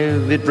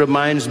 5, it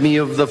reminds me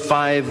of the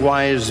 5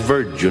 wise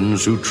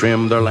virgins who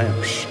trimmed their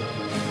lamps.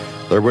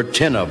 There were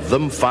 10 of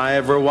them.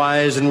 5 were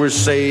wise and were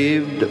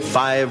saved.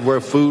 5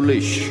 were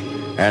foolish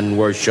and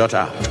were shut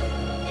out.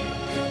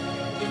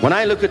 When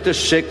I look at the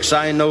 6,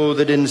 I know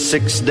that in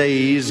 6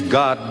 days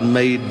God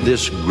made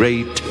this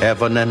great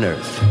heaven and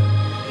earth.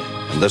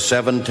 And the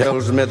 7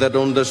 tells me that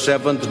on the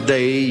 7th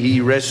day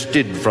he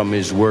rested from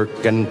his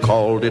work and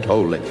called it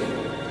holy.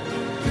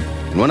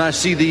 And when I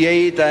see the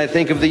 8, I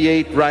think of the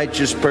 8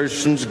 righteous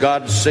persons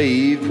God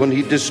saved when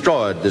he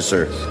destroyed this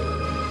earth.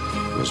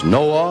 It was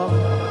Noah,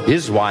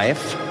 his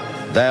wife,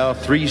 their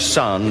 3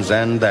 sons,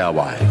 and their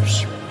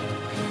wives.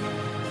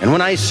 And when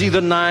I see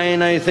the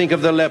 9, I think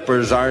of the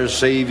lepers our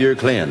Savior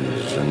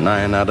cleansed, and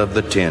 9 out of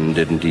the 10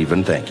 didn't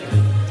even thank him.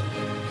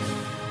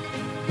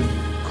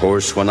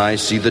 course, when I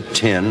see the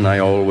 10, I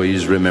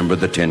always remember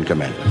the 10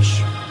 Commandments.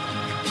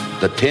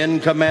 The 10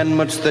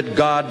 Commandments that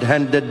God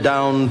handed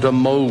down to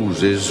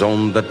Moses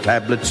on the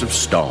tablets of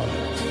stone.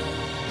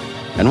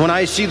 And when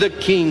I see the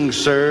king,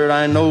 sir,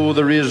 I know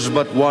there is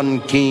but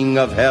one king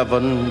of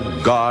heaven,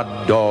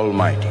 God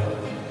Almighty.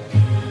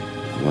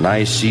 When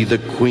I see the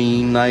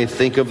queen, I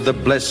think of the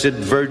Blessed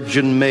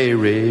Virgin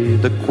Mary,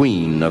 the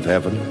queen of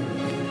heaven.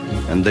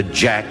 And the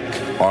jack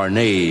or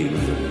knave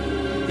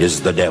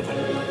is the devil.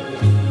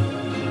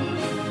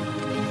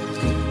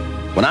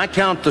 When I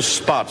count the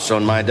spots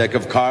on my deck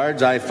of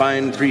cards, I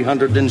find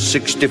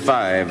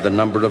 365, the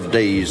number of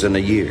days in a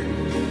year.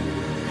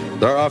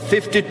 There are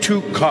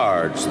 52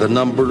 cards, the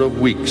number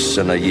of weeks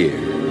in a year.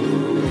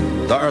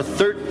 There are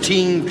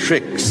 13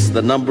 tricks,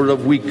 the number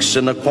of weeks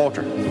in a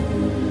quarter.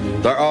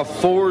 There are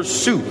 4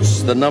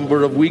 suits, the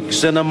number of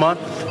weeks in a month.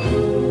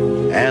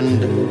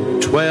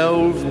 And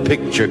 12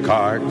 picture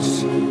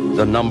cards,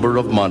 the number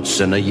of months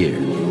in a year.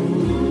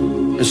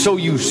 So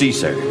you see,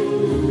 sir,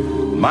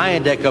 my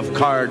deck of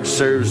cards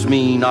serves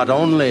me not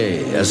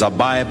only as a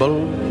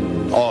Bible,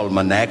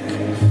 almanac,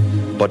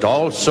 but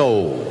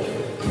also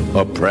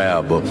a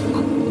prayer book.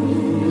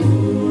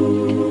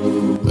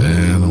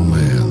 Man, oh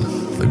man,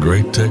 the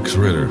great Tex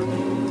Ritter.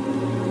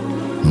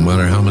 No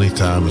matter how many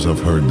times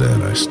I've heard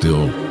that, I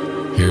still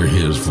hear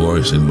his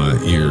voice in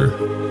my ear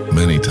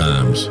many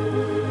times,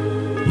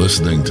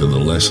 listening to the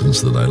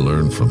lessons that I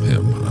learned from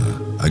him.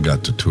 I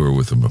got to tour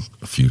with him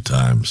a few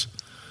times,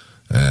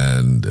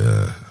 and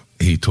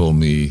he told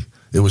me,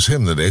 it was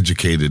him that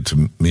educated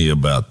to me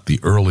about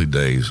the early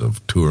days of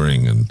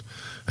touring and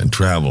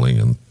traveling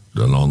and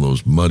on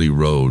those muddy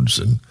roads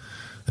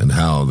and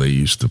how they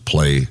used to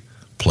play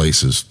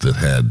places that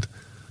had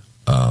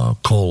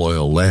coal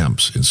oil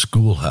lamps in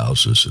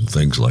schoolhouses and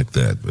things like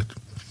that. But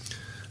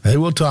hey,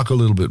 we'll talk a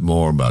little bit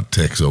more about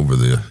Tex over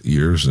the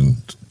years and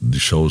the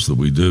shows that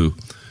we do.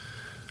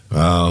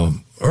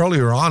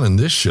 Earlier on in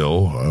this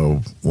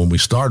show, when we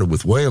started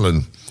with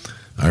Waylon,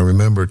 I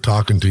remember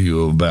talking to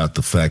you about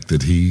the fact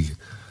that he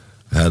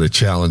had a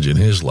challenge in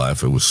his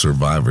life. It was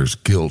survivor's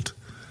guilt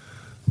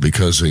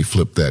because he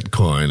flipped that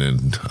coin,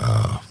 and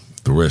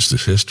the rest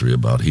is history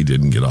about he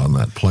didn't get on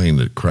that plane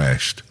that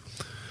crashed.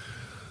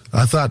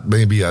 I thought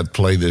maybe I'd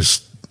play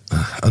this,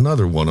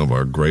 another one of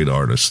our great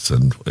artists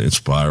and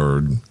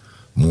inspired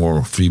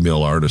more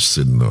female artists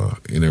in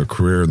her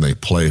career, and they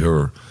play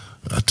her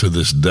to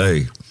this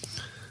day.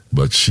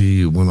 But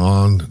she went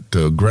on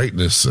to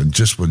greatness, and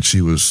just when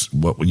she was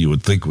what you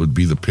would think would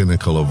be the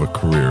pinnacle of a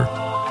career,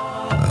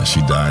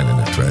 she died in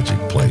a tragic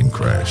plane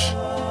crash.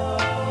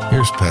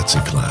 Here's Patsy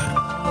Cline.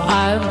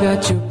 I've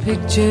got your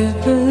picture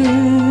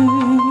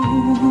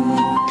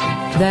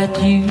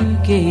that you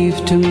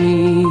gave to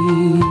me,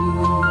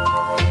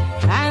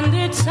 and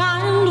it's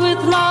signed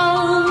with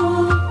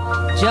love,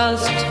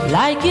 just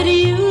like it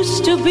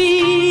used to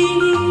be.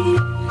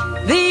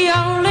 The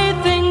only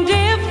thing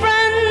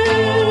different,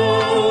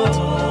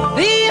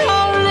 the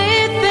only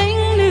thing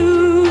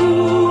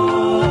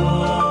new,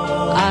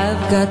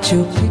 I've got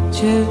your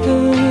picture,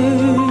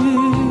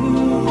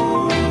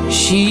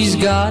 she's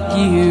got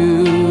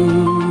you.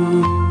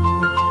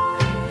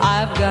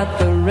 I've got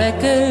the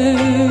records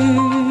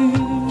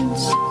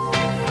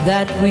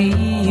that we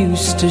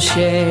used to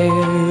share,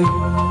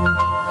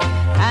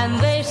 and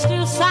they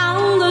still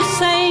sound the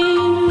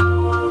same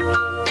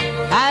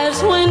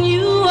as when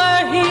you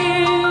were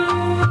here.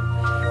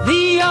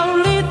 The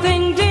only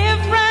thing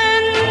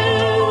different,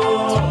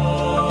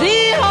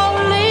 the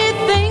only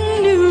thing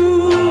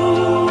new,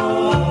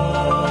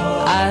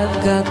 I've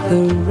got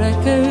the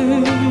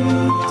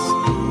records,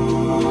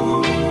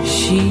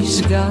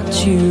 she's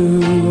got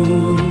you.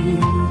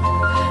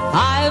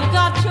 I've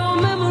got your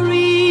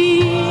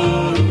memory,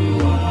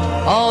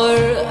 or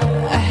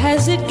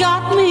has it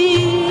got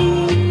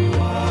me?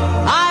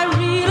 I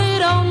really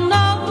don't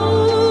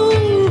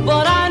know,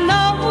 but I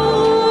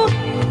know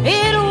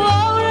it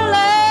won't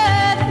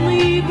let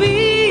me be.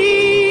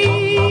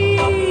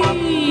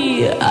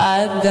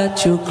 I've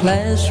got your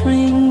class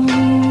ring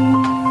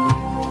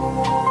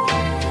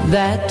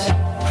that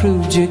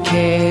proved you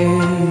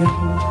cared,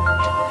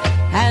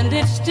 and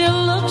it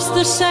still looks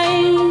the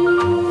same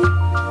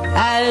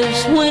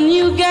as when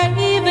you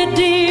gave it,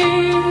 dear.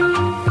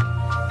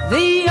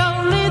 The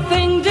only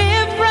thing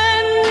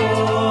different,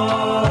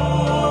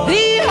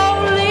 the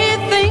only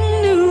thing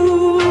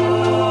new,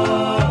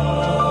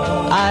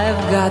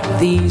 I've got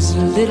these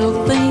little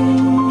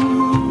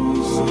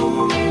things,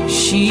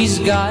 she's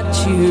got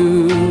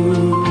you.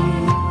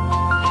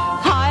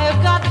 I've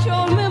got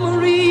your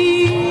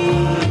memory,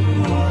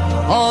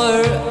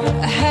 or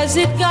has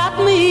it got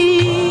me?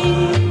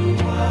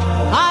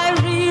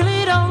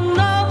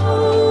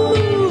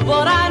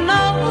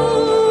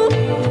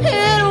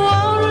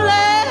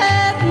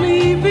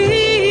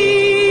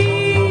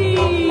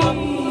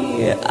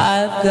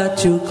 I've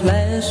got your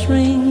class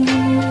ring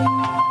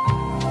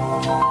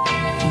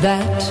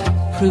that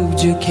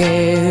proved you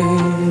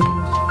cared,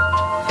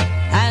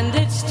 and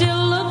it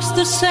still looks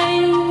the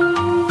same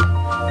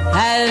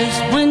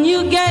as when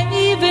you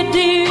gave it,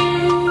 dear.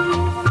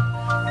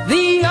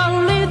 The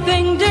only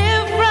thing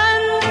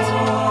different,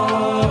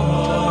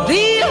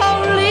 the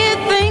only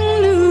thing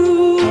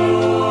new,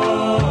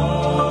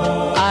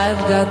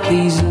 I've got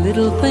these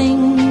little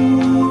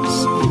things,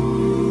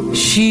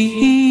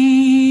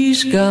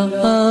 she's got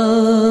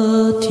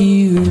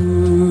you.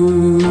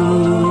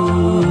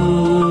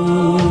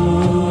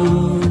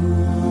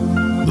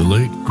 The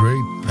late,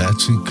 great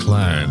Patsy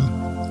Cline,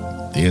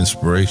 the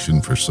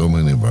inspiration for so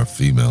many of our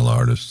female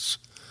artists.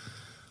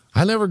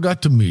 I never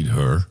got to meet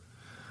her.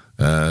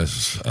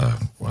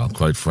 Well,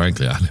 quite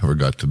frankly, I never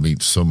got to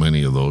meet so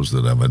many of those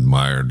that I've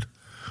admired,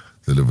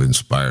 that have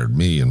inspired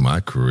me in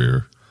my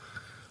career.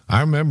 I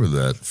remember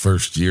that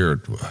first year at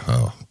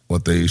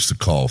what they used to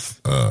call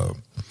the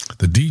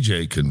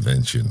DJ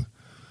convention.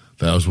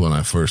 That was when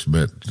I first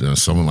met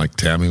someone like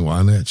Tammy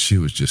Wynette. She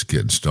was just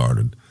getting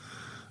started.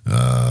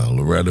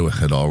 Loretta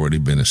had already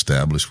been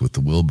established with the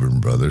Wilburn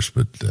Brothers,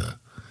 but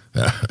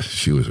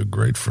she was a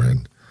great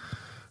friend.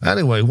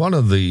 Anyway, one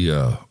of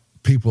the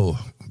people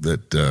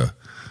that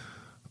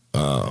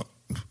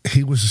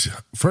he was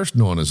first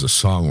known as a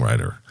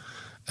songwriter,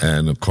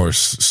 and of course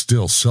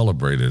still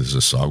celebrated as a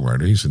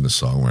songwriter. He's in the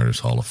Songwriters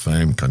Hall of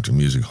Fame, Country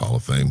Music Hall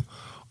of Fame,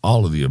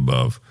 all of the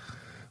above.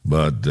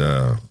 But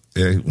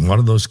one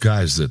of those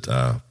guys that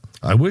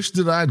I wish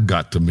that I'd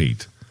got to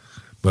meet.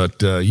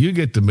 But you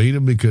get to meet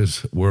him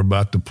because we're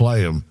about to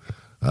play him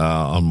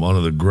on one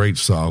of the great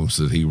songs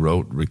that he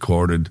wrote,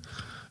 recorded,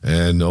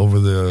 and over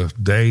the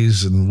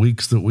days and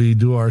weeks that we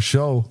do our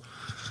show,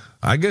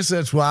 I guess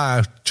that's why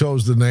I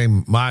chose the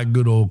name My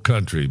Good Old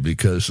Country,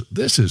 because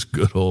this is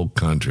good old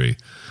country.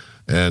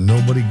 And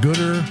nobody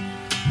gooder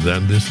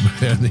than this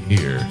man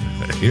here.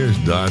 Here's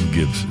Don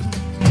Gibson.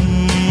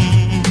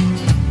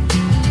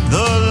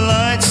 The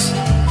lights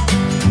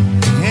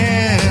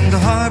in the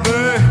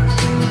harbor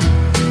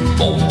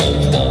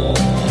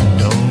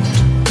don't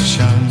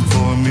shine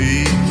for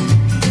me.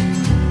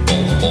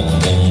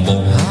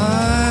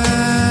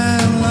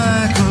 I'm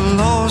like a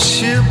lost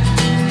ship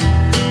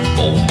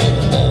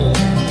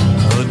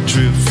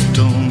adrift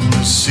on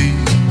the sea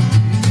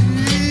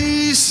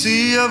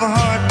of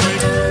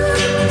heartbreak,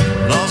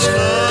 lost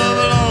love,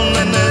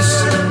 loneliness,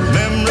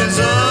 memories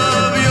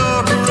of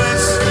your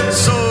caress,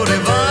 so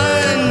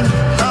divine.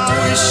 I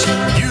wish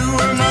you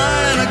were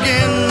mine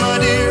again, my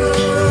dear.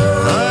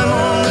 I'm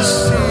on the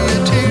sea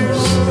of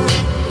tears,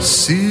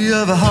 sea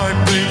of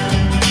heartbreak.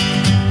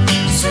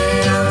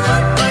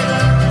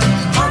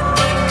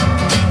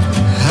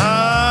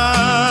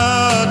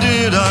 How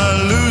did I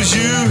lose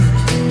you?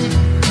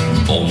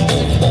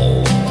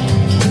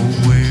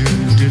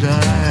 Where did I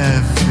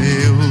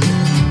fail?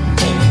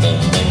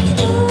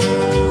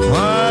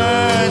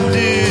 Why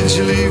did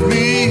you leave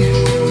me?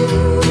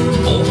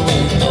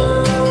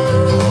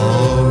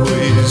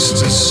 Always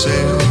to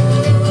sail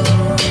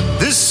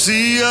this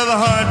sea of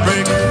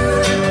heartbreak,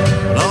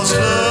 lost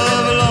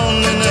love,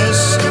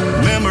 loneliness,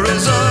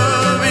 memories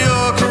of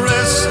your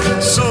caress,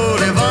 so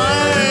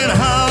divine.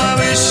 How I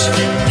wish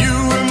you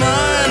were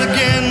mine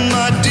again,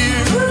 my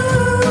dear.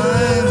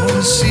 I'm on a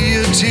sea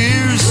of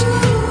tears,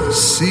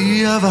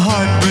 sea of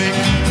heartbreak.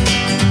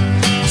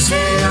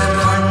 Sea of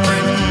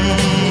heartbreak.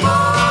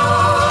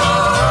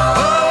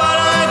 Oh, what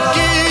I'd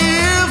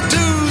give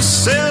to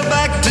sail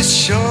back to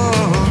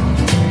shore,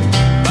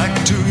 back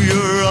to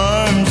your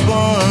arms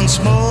once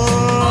more.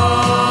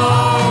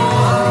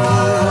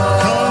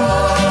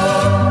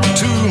 Come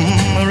to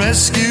my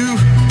rescue.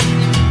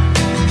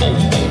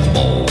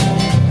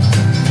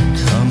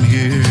 Come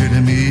here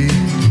to me.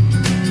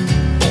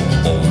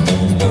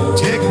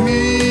 Take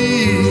me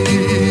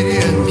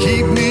and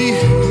keep me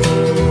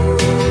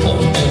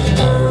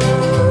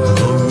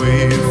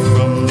away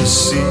from the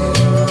sea.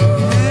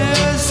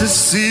 Yes, the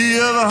sea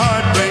of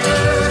heartbreak,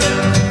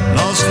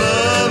 lost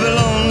love,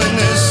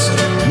 loneliness,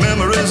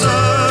 memories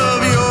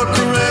of your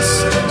caress,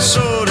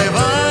 so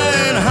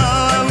divine. How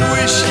I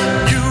wish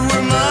you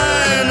were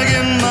mine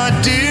again, my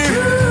dear.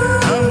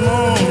 I'm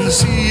on the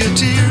sea of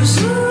tears,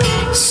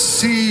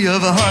 sea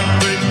of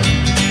heartbreak.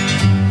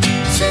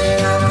 Sea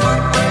of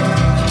heartbreak.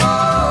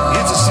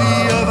 It's a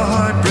sea of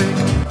heartbreak.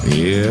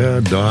 Yeah,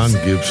 Don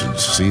Gibson,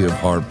 Sea of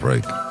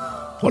Heartbreak.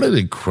 What an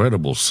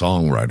incredible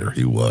songwriter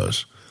he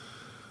was.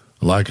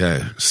 Like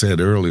I said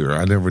earlier,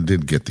 I never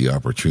did get the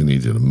opportunity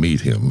to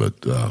meet him,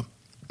 but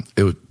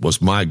it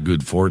was my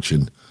good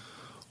fortune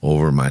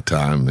over my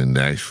time in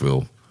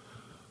Nashville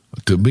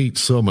to meet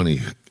so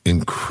many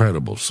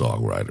incredible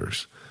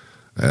songwriters.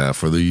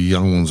 For the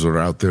young ones that are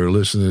out there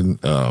listening,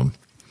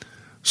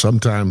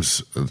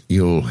 sometimes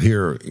you'll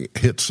hear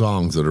hit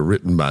songs that are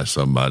written by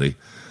somebody,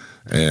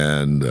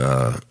 and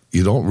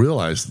you don't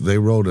realize they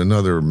wrote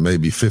another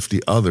maybe 50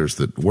 others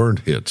that weren't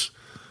hits.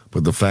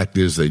 But the fact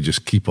is they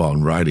just keep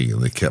on writing,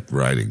 and they kept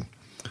writing.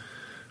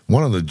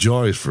 One of the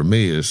joys for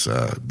me is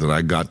that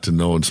I got to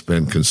know and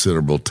spend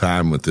considerable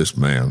time with this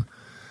man.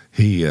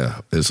 He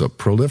is a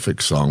prolific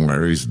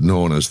songwriter. He's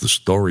known as the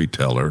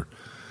storyteller.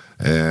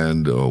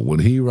 And when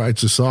he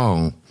writes a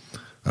song,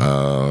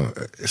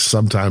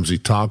 sometimes he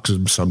talks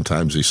them,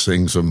 sometimes he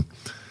sings them.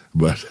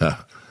 But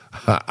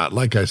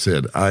like I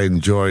said, I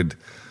enjoyed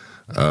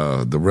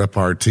the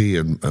repartee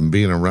and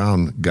being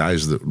around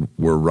guys that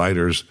were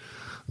writers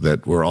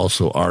that were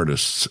also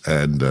artists.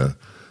 And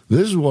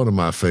this is one of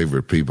my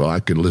favorite people. I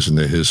could listen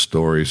to his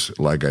stories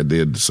like I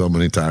did so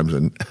many times.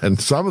 And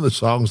some of the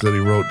songs that he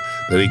wrote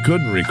that he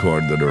couldn't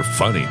record that are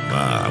funny.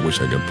 I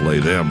wish I could play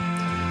them.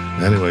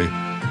 Anyway,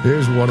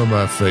 here's one of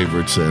my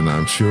favorites, and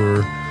I'm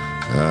sure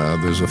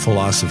there's a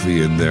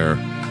philosophy in there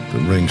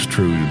that rings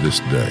true to this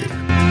day.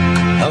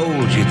 How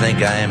old do you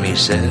think I am, he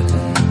said.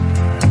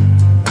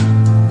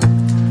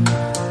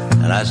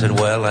 And I said,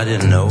 well, I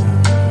didn't know.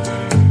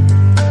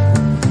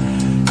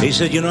 He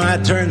said, you know, I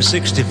turned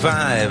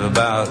 65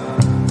 about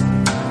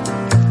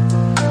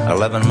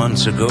 11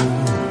 months ago.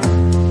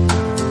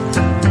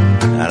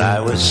 And I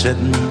was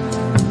sitting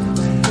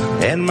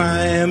in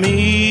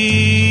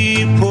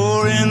Miami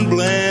pouring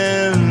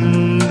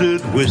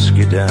blended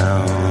whiskey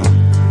down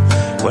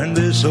when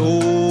this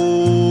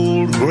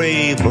old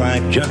gray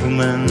black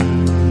gentleman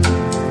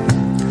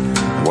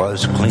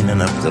was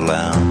cleaning up the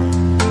lounge.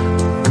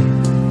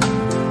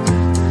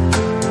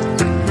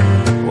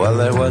 Well,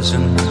 there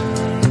wasn't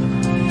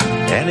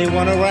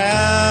anyone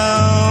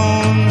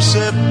around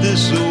except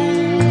this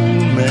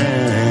old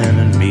man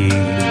and me.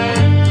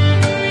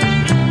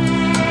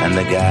 And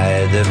the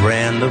guy that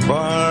ran the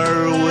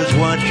bar was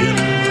watching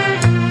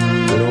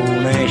good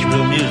old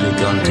Nashville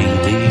music on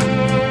TV.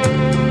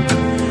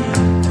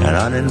 And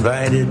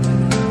uninvited,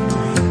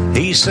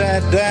 he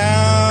sat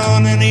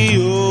down and he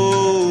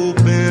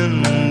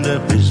opened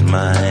up his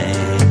mind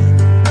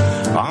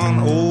on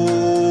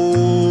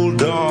old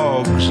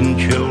dogs and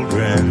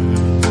children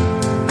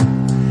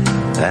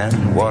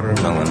and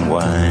watermelon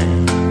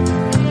wine.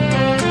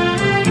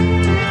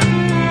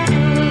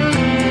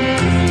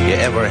 You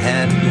ever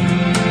had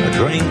a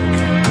drink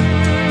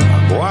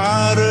of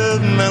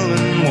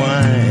watermelon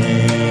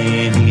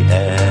wine? He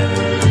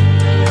asked,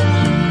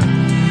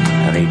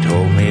 and he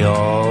told me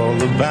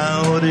all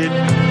about it,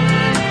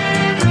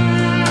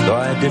 though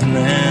I didn't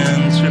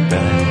answer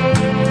back.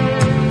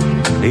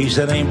 He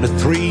said, ain't but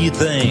three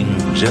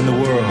things in the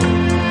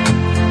world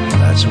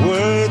that's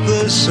worth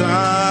a solitary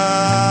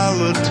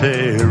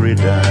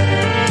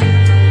dime,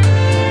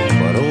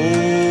 but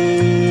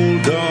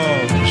old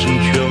dogs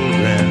and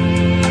children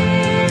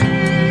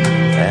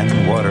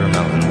and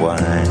watermelon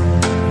wine.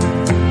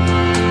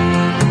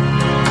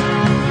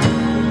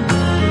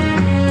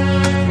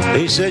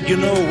 He said, you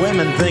know,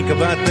 women think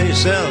about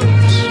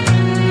themselves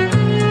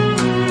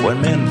when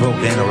men folk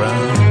ain't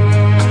around.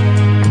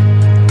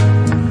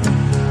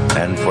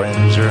 And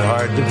friends are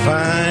hard to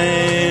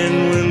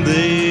find when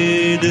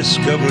they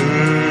discover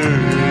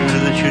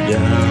that you're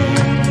down.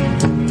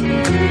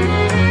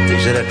 He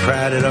said, I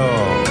tried it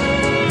all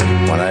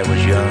when I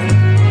was young,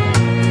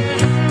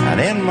 and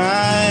in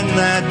my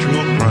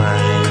natural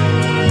prime.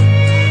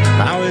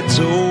 Now it's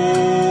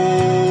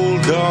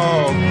old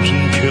dogs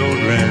and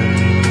children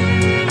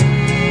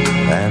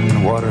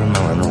and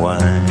watermelon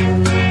wine.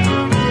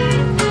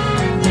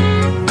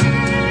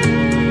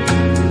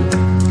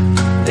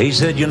 He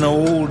said, you know,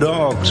 old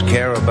dogs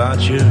care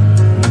about you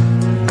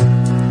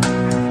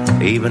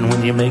even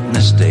when you make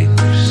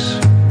mistakes.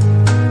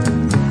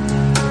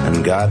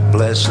 And God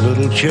bless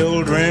little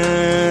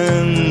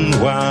children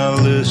while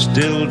they're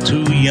still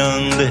too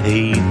young to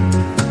hate.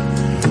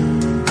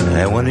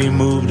 And when he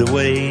moved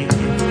away,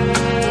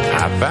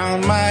 I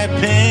found my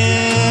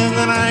pen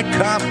and I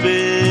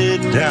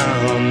copied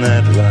down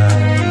that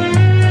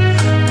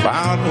line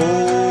about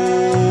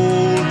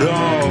old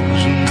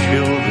dogs and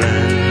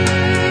children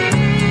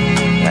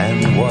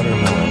and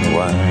watermelon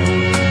wine.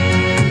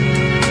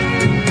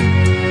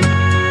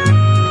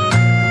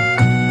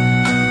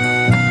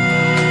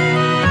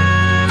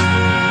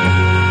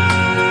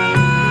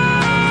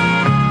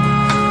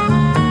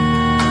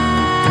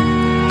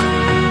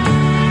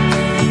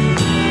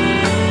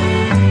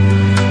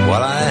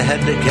 Well, I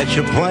had to catch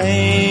a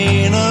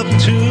plane up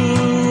to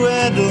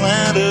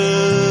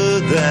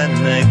Atlanta that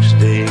next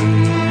day.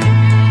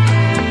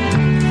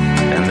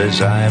 And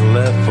as I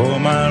left for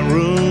my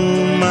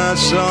room, I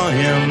saw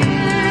him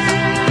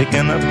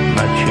picking up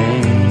my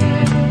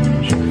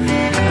change.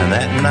 And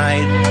that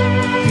night,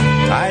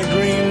 I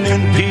dreamed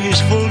in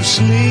peaceful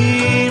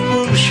sleep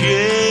of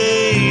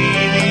shady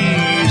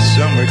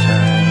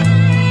summertime,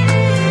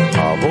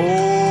 of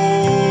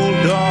old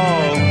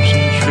dogs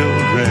and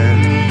children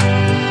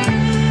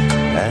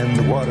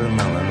and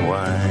watermelon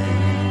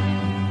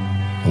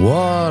wine.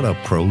 What a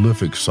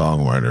prolific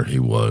songwriter he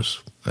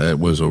was. It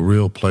was a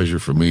real pleasure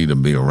for me to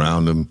be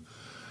around him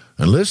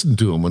and listen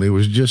to him when he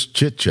was just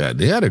chit-chatting.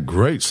 He had a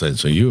great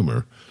sense of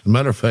humor. As a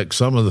matter of fact,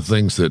 some of the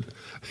things that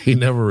he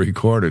never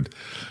recorded,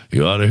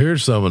 you ought to hear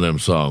some of them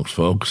songs,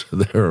 folks.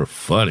 They're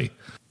funny.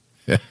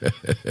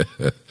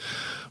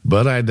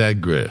 But I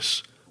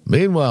digress.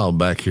 Meanwhile,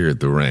 back here at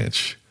the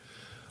ranch,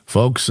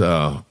 folks, in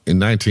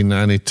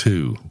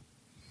 1992,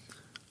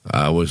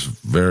 I was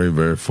very,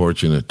 very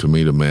fortunate to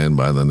meet a man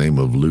by the name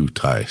of Lou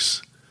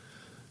Tice.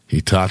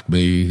 He taught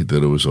me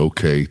that it was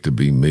okay to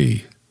be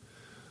me.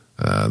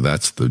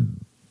 That's the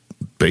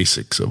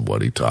basics of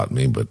what he taught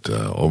me, but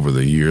over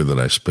the year that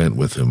I spent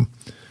with him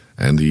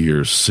and the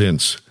years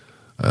since.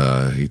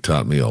 He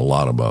taught me a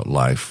lot about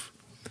life,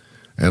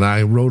 and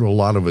I wrote a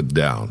lot of it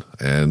down.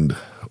 And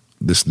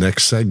this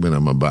next segment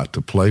I'm about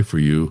to play for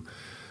you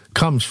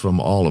comes from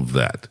all of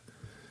that.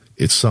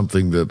 It's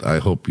something that I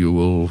hope you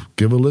will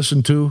give a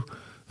listen to,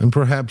 and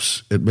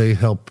perhaps it may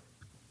help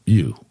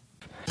you.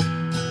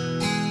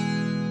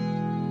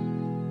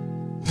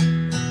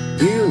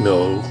 Do you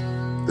know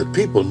that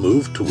people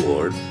move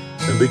toward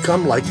and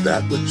become like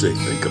that which they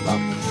think about?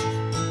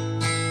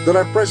 That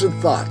our present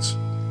thoughts,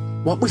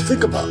 what we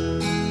think about,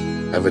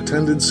 have a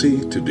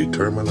tendency to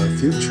determine our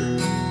future.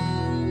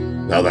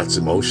 Now that's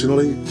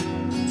emotionally,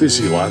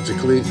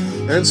 physiologically,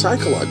 and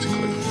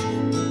psychologically.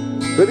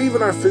 But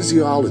even our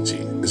physiology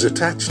is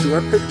attached to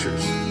our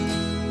pictures.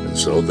 And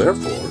so,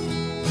 therefore,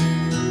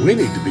 we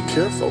need to be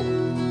careful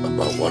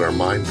about what our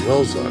mind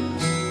dwells on.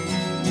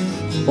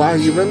 Why,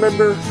 you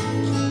remember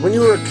when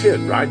you were a kid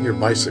riding your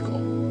bicycle?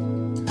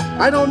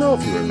 I don't know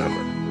if you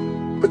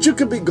remember, but you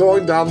could be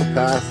going down the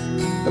path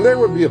and there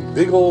would be a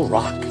big old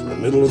rock in the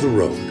middle of the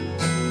road.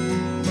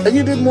 And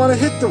you didn't want to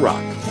hit the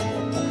rock,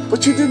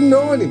 but you didn't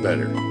know any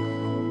better.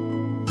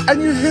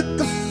 And you hit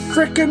the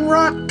frickin'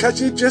 rock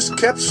because you just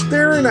kept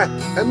staring at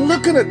and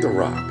looking at the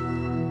rock.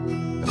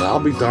 And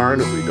I'll be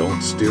darned if we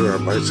don't steer our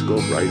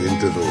bicycle right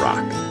into the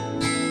rock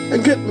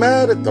and get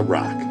mad at the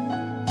rock.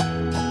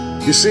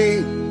 You see,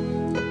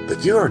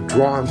 that you are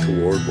drawn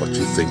toward what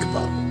you think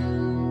about,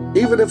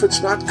 even if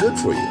it's not good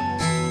for you.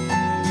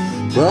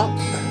 Well,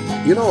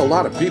 you know, a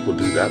lot of people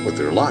do that with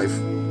their life.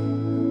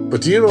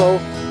 But do you know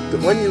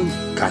that when you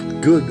got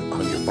good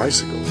on your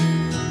bicycle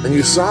and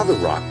you saw the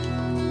rock,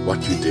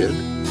 what you did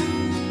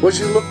was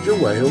you looked your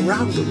way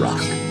around the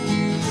rock.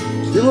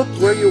 You looked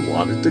where you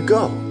wanted to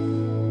go.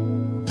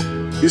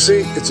 You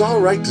see, it's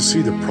all right to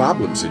see the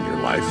problems in your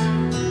life,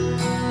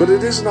 but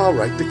it isn't all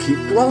right to keep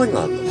dwelling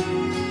on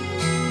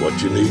them.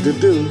 What you need to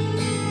do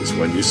is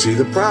when you see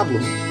the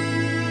problem,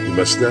 you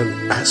must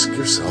then ask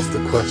yourself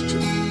the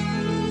question,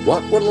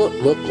 what will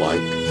it look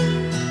like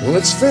when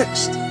it's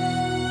fixed?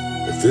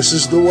 If this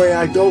is the way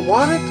I don't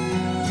want it,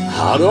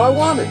 how do I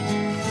want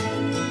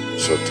it?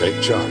 So take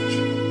charge.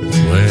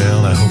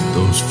 Well, I hope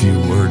those few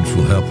words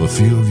will help a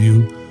few of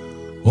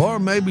you, or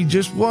maybe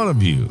just one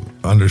of you,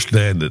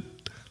 understand that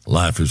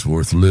life is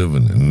worth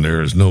living and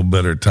there is no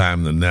better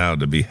time than now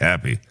to be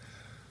happy.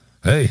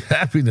 Hey,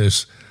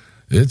 happiness,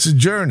 it's a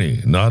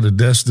journey, not a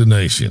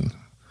destination.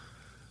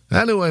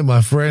 Anyway,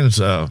 my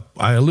friends, I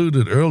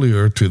alluded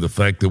earlier to the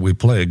fact that we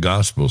play a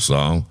gospel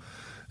song,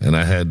 and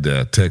I had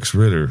Tex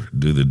Ritter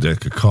do the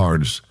deck of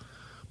cards.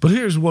 But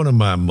here's one of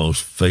my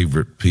most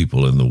favorite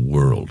people in the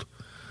world.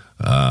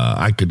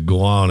 I could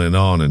go on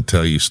and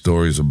tell you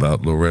stories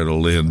about Loretta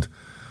Lynn.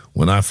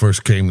 When I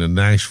first came to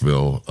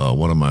Nashville,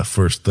 one of my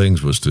first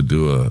things was to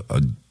do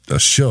a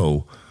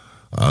show,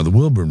 the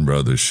Wilburn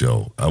Brothers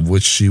show, of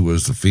which she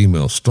was the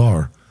female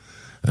star.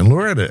 And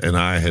Loretta and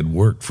I had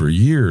worked for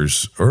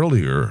years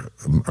earlier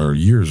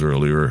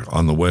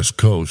on the West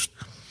Coast.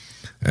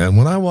 And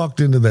when I walked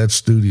into that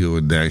studio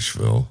in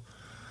Nashville,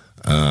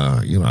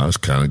 I was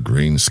kind of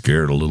green,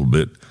 scared a little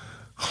bit.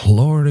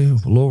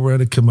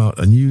 Loretta come out,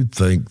 and you'd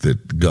think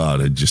that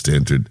God had just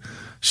entered.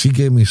 She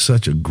gave me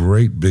such a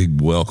great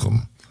big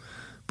welcome.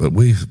 But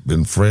we've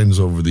been friends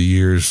over the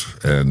years,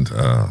 and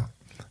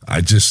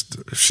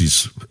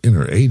she's in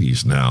her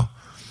 80s now.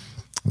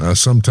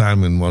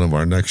 Sometime in one of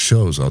our next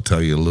shows, I'll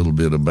tell you a little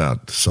bit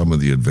about some of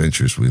the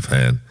adventures we've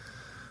had.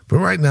 But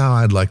right now,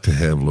 I'd like to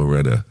have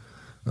Loretta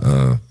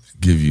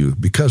give you,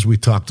 because we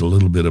talked a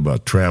little bit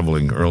about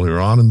traveling earlier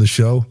on in the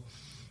show,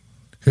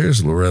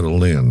 here's Loretta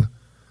Lynn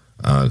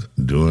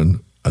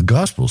doing a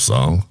gospel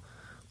song,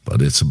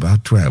 but it's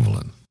about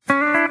traveling.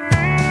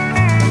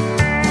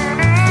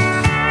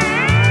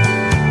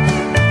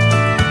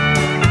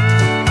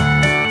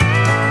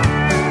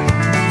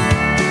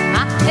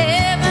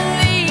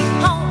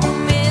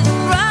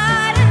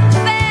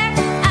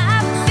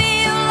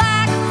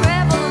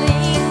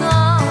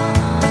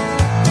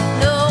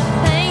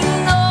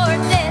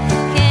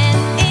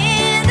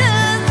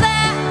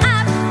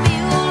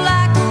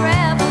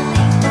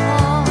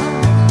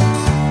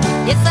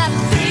 Yes, I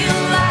feel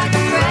like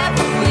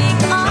traveling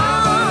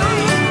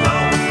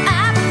on.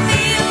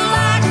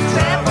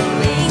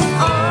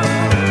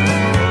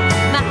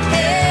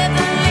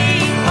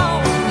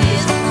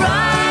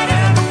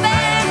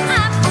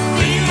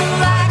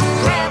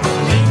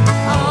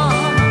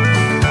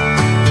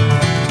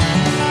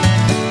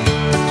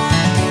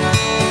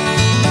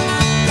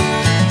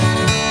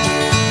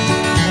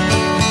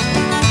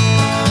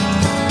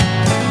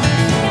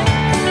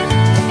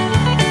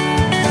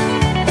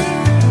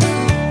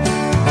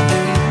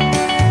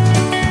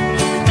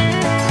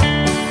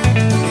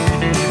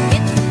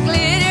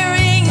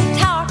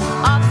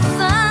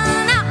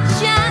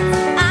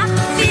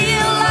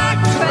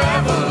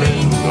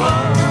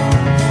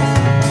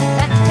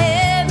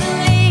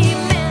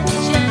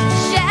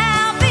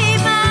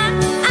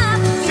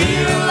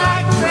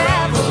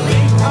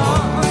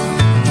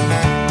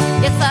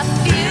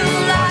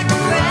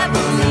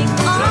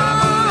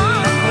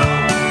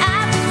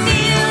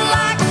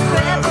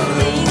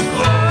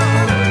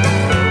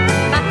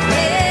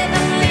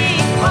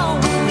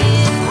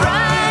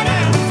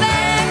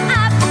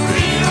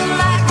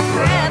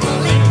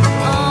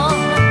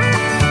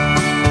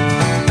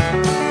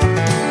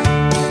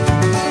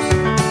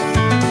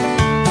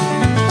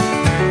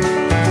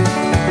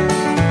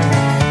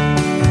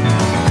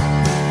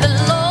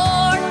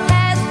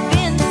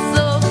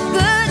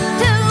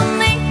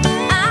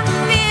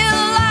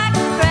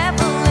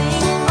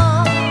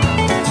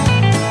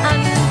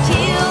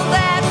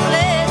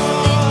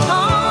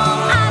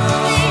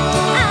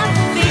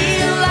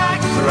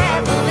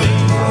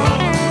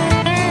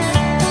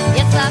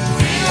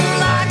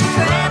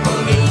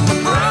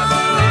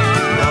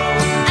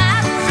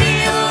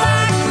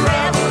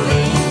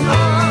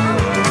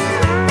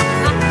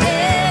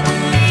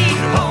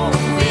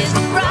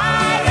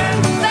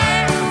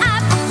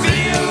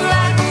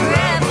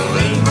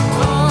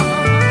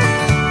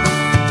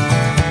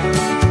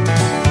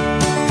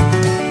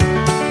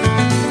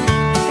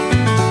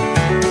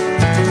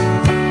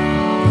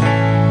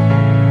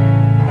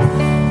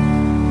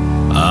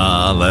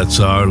 That's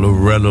our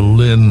Loretta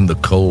Lynn, the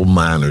coal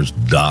miner's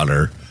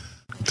daughter.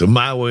 To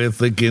my way of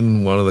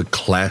thinking, one of the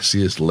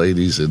classiest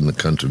ladies in the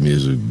country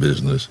music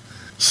business.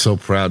 So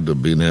proud to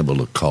have been able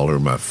to call her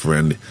my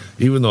friend,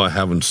 even though I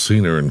haven't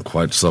seen her in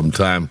quite some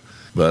time.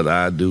 But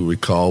I do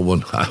recall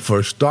when I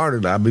first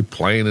started, I'd be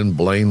playing in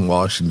Blaine,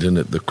 Washington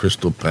at the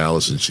Crystal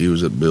Palace, and she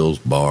was at Bill's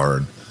Bar.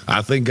 And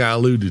I think I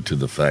alluded to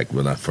the fact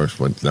when I first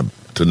went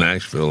to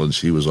Nashville and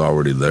she was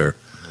already there.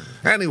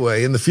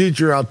 Anyway, in the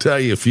future, I'll tell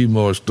you a few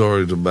more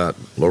stories about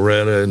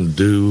Loretta and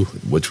Dew,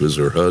 which was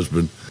her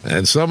husband,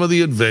 and some of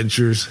the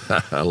adventures.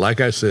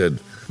 Like I said,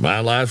 my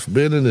life's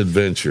been an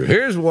adventure.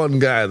 Here's one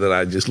guy that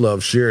I just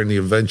love sharing the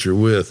adventure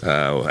with.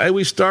 Hey,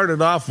 we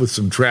started off with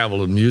some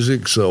travel and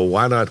music, so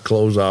why not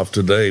close off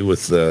today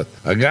with a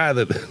guy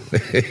that,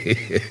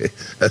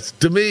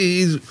 to me,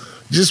 he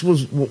just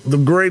was the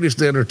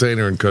greatest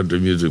entertainer in country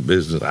music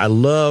business. I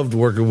loved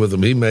working with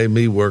him. He made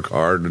me work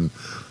hard, and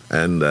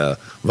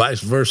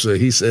vice versa.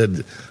 He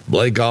said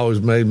Blake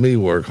always made me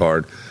work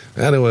hard.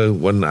 Anyway,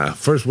 when I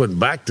first went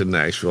back to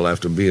Nashville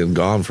after being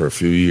gone for a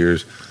few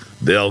years,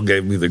 Dale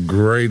gave me the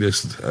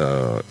greatest,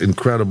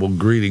 incredible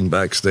greeting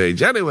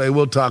backstage. Anyway,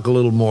 we'll talk a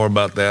little more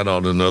about that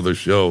on another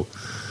show.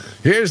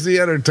 Here's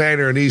the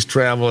entertainer, and he's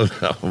traveling,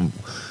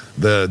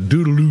 the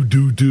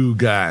doodaloo-doo-doo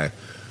guy,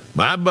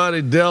 my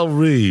buddy Del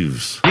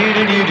Reeves.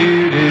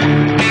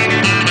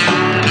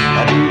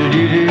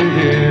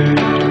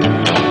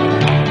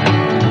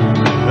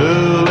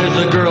 Who is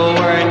a girl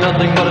wearing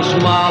nothing but a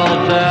smile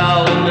and a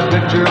towel in the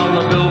picture on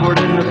the billboard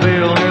in the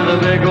field near the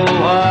big old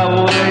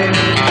highway?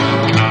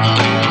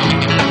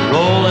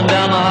 Rolling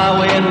down the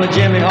highway in with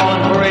Jimmy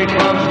hauling freight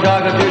from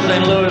Chicago to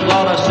St. Louis.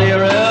 Lord, I see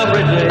her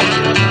every day.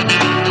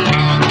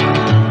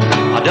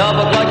 A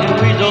double clutching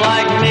weasel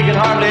like me can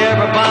hardly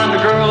ever find a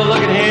girl to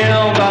look at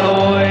him by the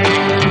way.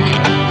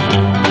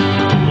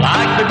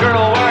 Like the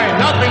girl wearing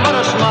nothing but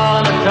a smile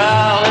and a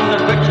towel in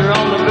the picture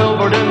on the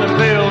billboard in the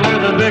field near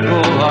the big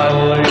old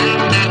highway.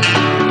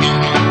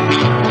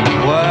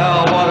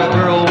 Well, what a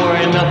girl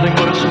wearing nothing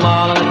but a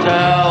smile and a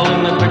towel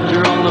in the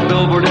picture on the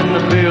billboard in the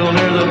field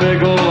near the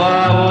big old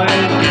highway.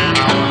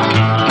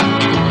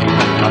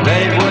 I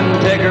bet it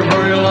wouldn't take her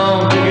very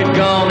long to get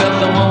gone. If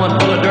some woman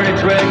pull a dirty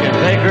trick and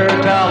take her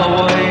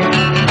towel away.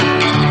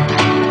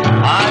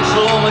 I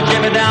slow my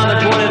Jimmy down to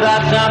 20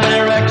 that time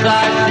in Rex.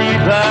 I see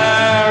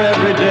there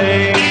every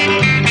day.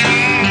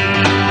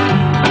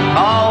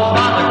 Oh,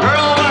 not the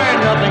girl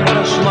wearing nothing but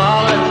a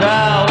smile and a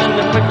towel in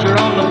the picture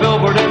on the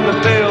billboard in the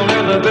field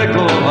near the big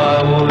old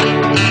highway.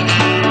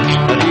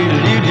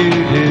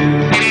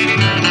 A-doo-doo-doo-doo.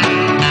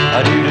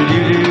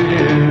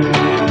 A-doo-doo-doo-doo.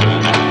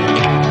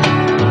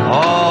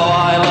 Oh,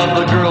 I love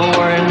the girl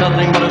wearing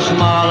nothing but a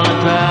smile and a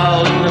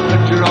towel in the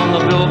picture on the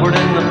billboard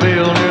in the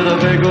field near the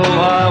big old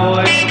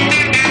highway.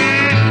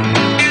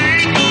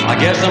 I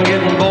guess I'm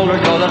getting bolder,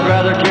 cause I'd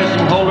rather kiss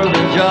and hold her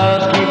than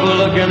just keep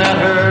looking at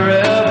her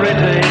every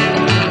day.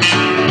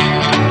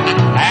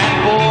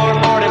 At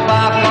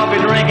 4:45 coffee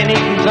drinking,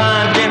 eating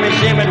time, Jimmy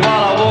shimmied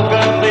while I woke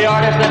up the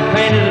artist that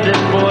painted the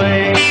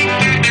display.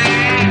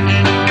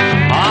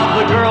 Of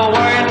the girl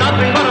wearing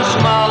nothing but a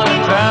smile and a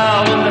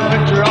towel in the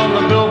picture on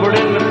the billboard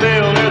in the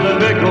field near the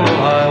big old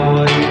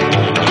highway.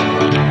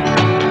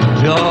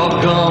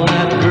 Doggone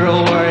that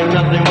girl wearing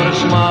nothing but a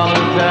smile and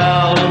a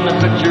towel in the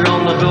picture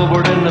on the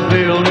billboard in the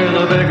field near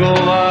the big old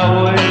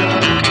highway.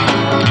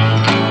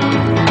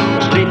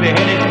 The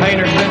sleepy-headed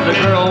painter said the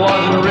girl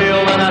wasn't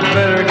real and I'd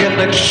better get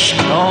the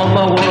on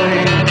my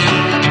way.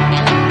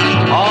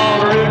 All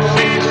Route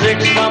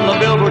 66 from the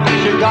billboard to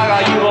Chicago,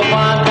 you will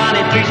find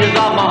tiny pieces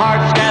of my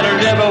heart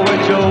scattered every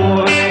which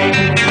way.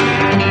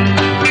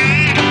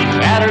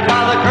 Scattered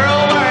by the girl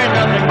wearing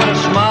nothing but a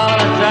smile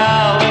and a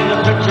towel in the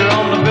picture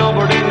on the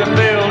billboard in the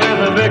field near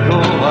the big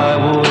old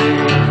highway.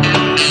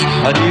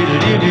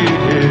 A-doo-doo-doo-doo.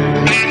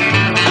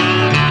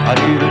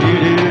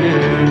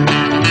 A-doo-doo-doo-doo.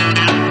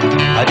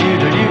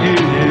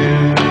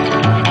 A-doo-doo-doo-doo.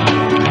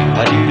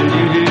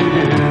 A-doo-doo-doo-doo.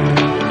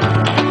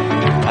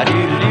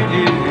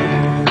 A-doo-doo-doo-doo.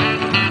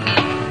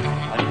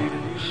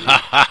 Ha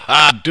ha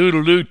ha,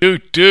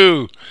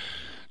 doodle-doo-doo-doo.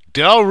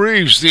 Del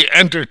Reeves, the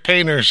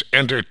entertainer's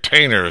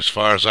entertainer, as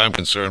far as I'm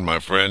concerned, my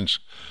friends.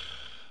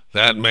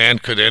 That man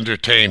could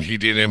entertain. He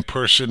did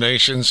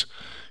impersonations.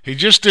 He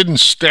just didn't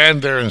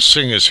stand there and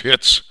sing his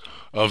hits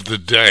of the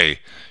day,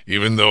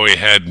 even though he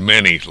had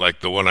many, like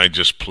the one I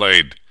just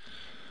played.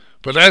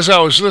 But as I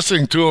was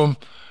listening to him,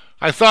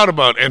 I thought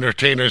about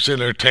entertainer's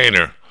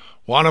entertainer.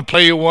 Want to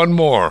play you one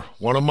more,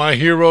 one of my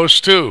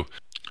heroes too.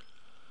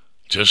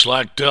 Just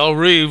like Del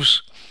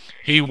Reeves,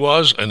 he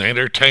was an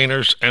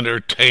entertainer's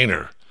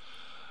entertainer.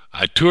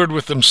 I toured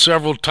with him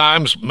several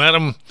times, met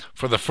him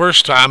for the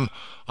first time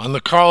on the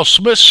Carl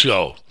Smith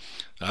Show.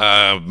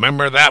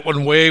 Remember that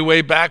one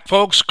way back,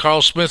 folks?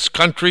 Carl Smith's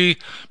Country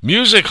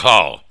Music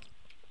Hall.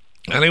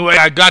 Anyway,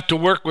 I got to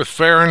work with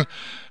Farron,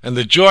 and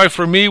the joy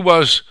for me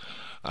was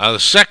the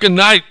second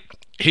night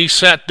he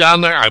sat down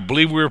there. I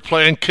believe we were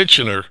playing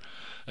Kitchener,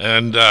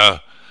 and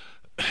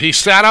he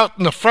sat out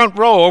in the front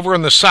row over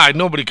on the side.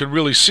 Nobody could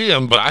really see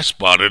him, but I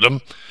spotted him.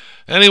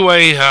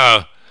 Anyway,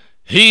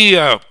 he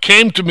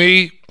came to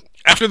me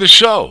after the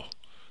show,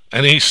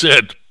 and he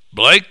said,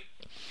 Blake,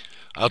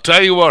 I'll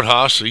tell you what,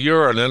 Hoss,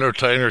 you're an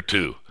entertainer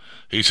too.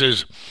 He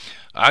says,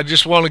 I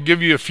just want to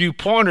give you a few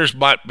pointers,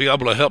 might be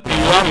able to help you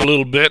out a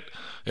little bit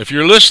if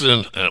you're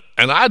listening.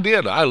 And I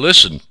did. I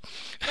listened.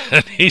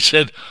 And he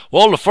said,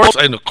 well, the first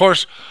thing, of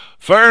course,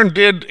 Farron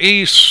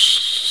he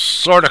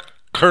sort of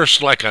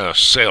cursed like a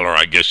sailor,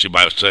 I guess you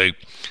might say.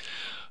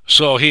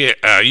 So he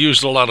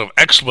used a lot of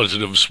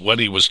expletives when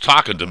he was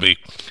talking to me.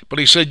 But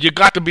he said, you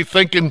got to be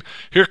thinking,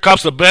 here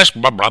comes the best,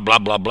 blah, blah, blah,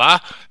 blah, blah,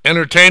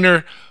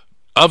 entertainer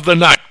of the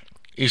night.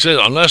 He said,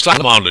 unless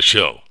I'm on the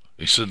show.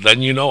 He said,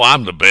 then you know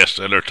I'm the best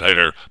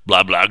entertainer,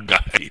 blah, blah,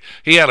 guy.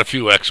 He had a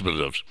few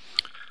expletives.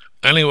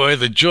 Anyway,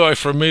 the joy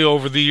for me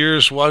over the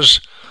years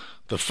was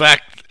the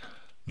fact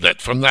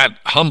that from that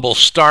humble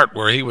start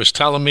where he was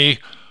telling me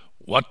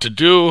what to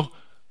do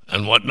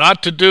and what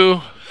not to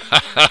do,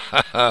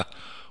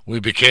 we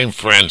became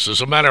friends. As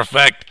a matter of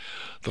fact,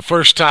 the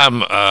first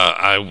time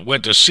I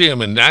went to see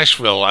him in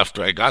Nashville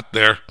after I got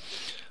there,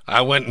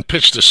 I went and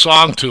pitched a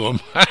song to him.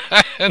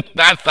 And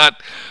I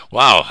thought,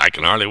 wow, I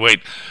can hardly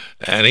wait.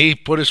 And he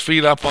put his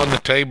feet up on the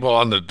table,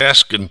 on the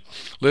desk, and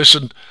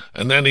listened.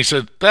 And then he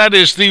said, that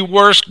is the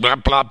worst, blah,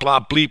 blah, blah,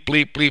 bleep,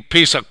 bleep, bleep,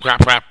 piece of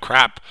crap, crap,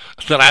 crap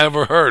that I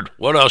ever heard.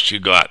 What else you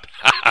got?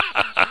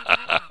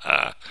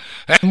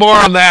 And more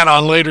on that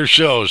on later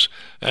shows.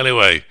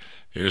 Anyway,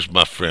 here's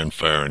my friend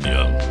Farron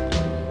Young.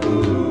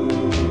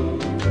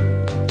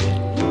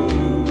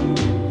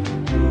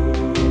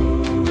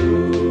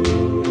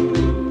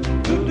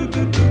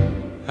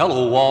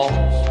 Hello, walls.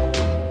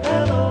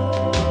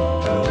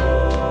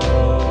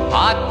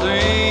 Hot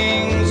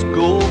things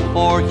go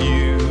for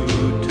you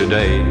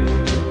today.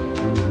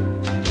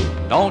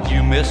 Don't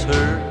you miss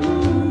her?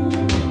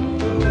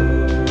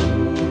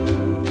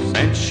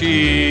 Since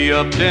she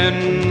upped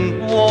and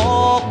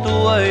walked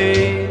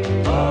away.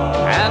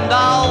 And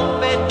I'll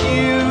bet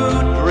you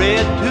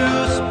dread to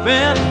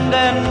spend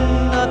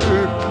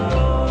another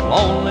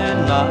lonely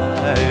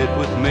night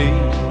with me.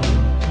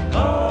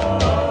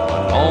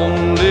 But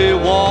only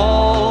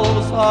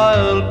walls,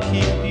 I'll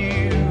keep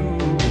you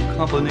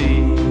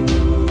company.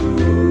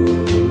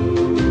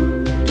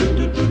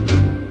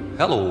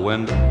 Hello,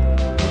 window.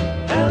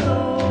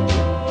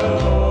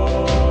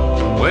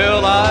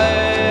 Well,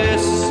 I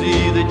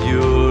see that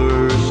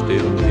you're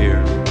still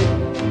here.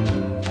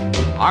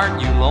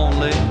 Aren't you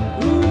lonely?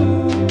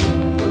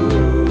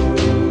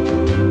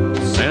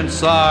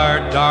 Since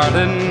our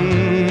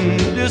darling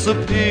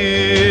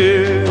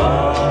disappeared.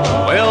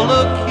 Well,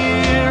 look,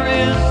 here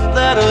is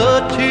that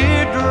a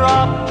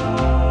teardrop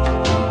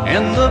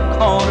in the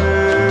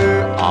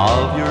corner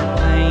of your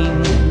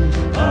pain.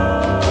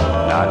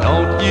 Now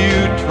don't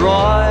you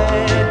try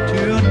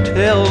to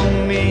tell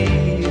me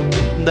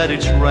that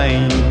it's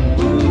rain.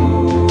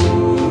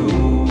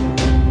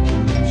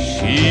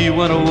 She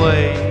went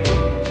away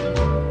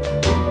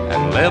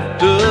and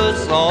left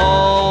us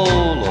all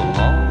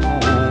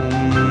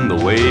alone the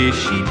way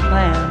she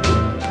planned.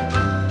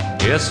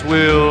 Guess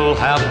we'll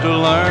have to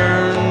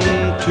learn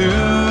to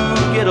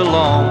get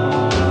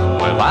along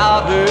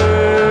without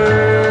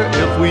her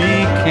if we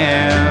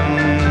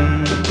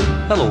can.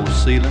 Hello,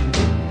 ceiling.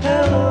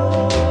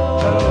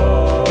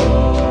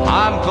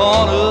 I'm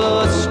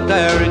gonna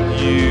stare at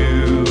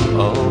you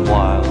a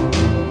while.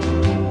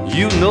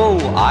 You know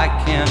I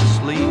can't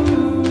sleep.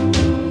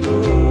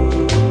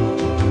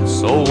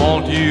 So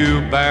won't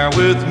you bear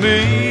with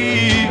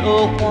me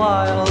a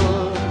while?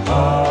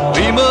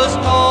 We must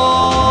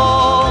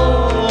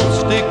all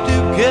stick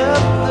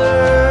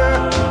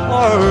together,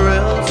 or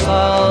else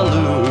I'll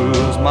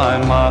lose my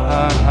mind.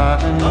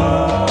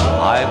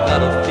 I've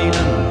got a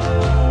feeling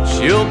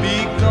she'll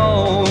be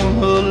gone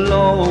a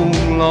long,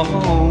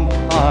 long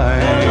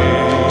time.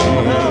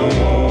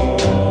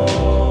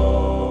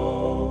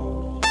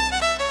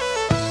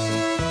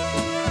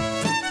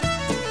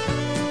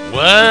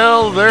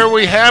 Well, there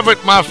we have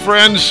it, my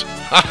friends.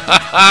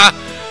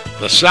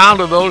 The sound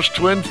of those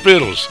twin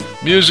fiddles.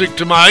 Music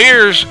to my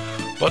ears,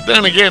 but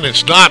then again,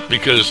 it's not,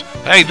 because,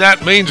 hey,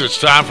 that means it's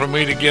time for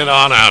me to get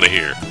on out of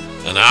here.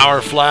 An hour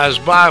flies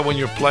by when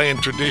you're playing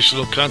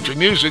traditional country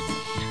music,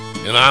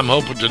 and I'm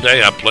hoping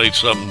today I played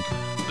something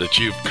that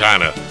you've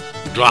kind of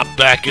dropped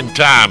back in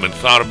time and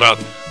thought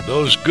about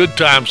those good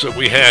times that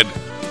we had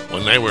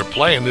when they were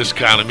playing this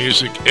kind of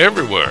music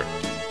everywhere.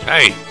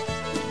 Hey,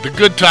 the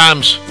good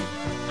times,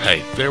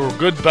 hey, they were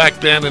good back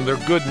then and they're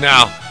good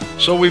now.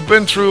 So we've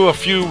been through a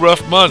few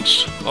rough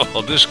months.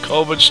 Oh, this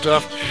COVID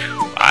stuff,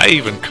 I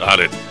even caught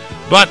it.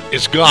 But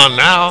it's gone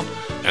now,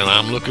 and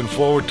I'm looking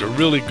forward to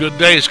really good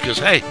days because,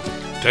 hey,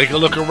 take a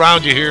look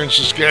around you here in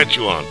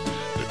Saskatchewan.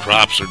 The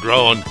crops are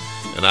growing,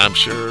 and I'm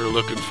sure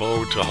looking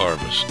forward to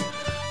harvest.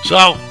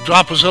 So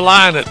drop us a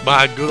line at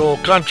My Good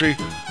Old Country.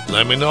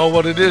 Let me know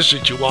what it is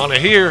that you want to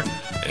hear,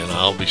 and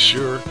I'll be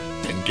sure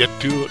and get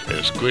to it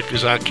as quick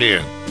as I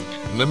can.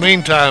 In the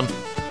meantime,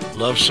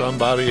 love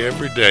somebody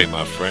every day,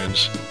 my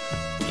friends,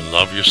 and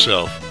love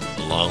yourself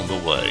along the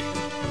way.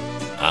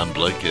 I'm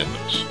Blake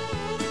Emmons.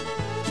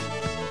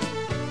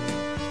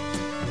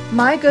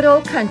 My Good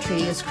Old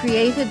Country is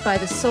created by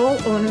the sole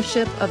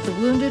ownership of the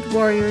Wounded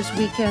Warriors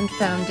Weekend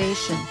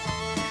Foundation.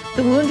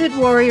 The Wounded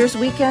Warriors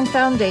Weekend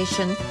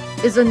Foundation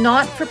is a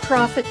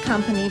not-for-profit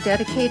company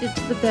dedicated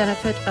to the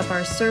benefit of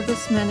our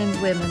servicemen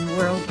and women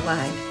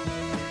worldwide.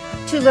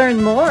 To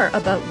learn more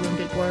about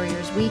Wounded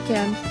Warriors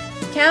Weekend,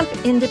 Camp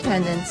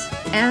Independence,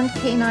 and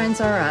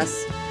Canines R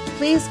Us,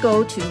 please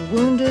go to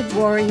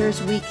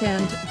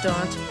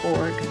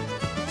woundedwarriorsweekend.org.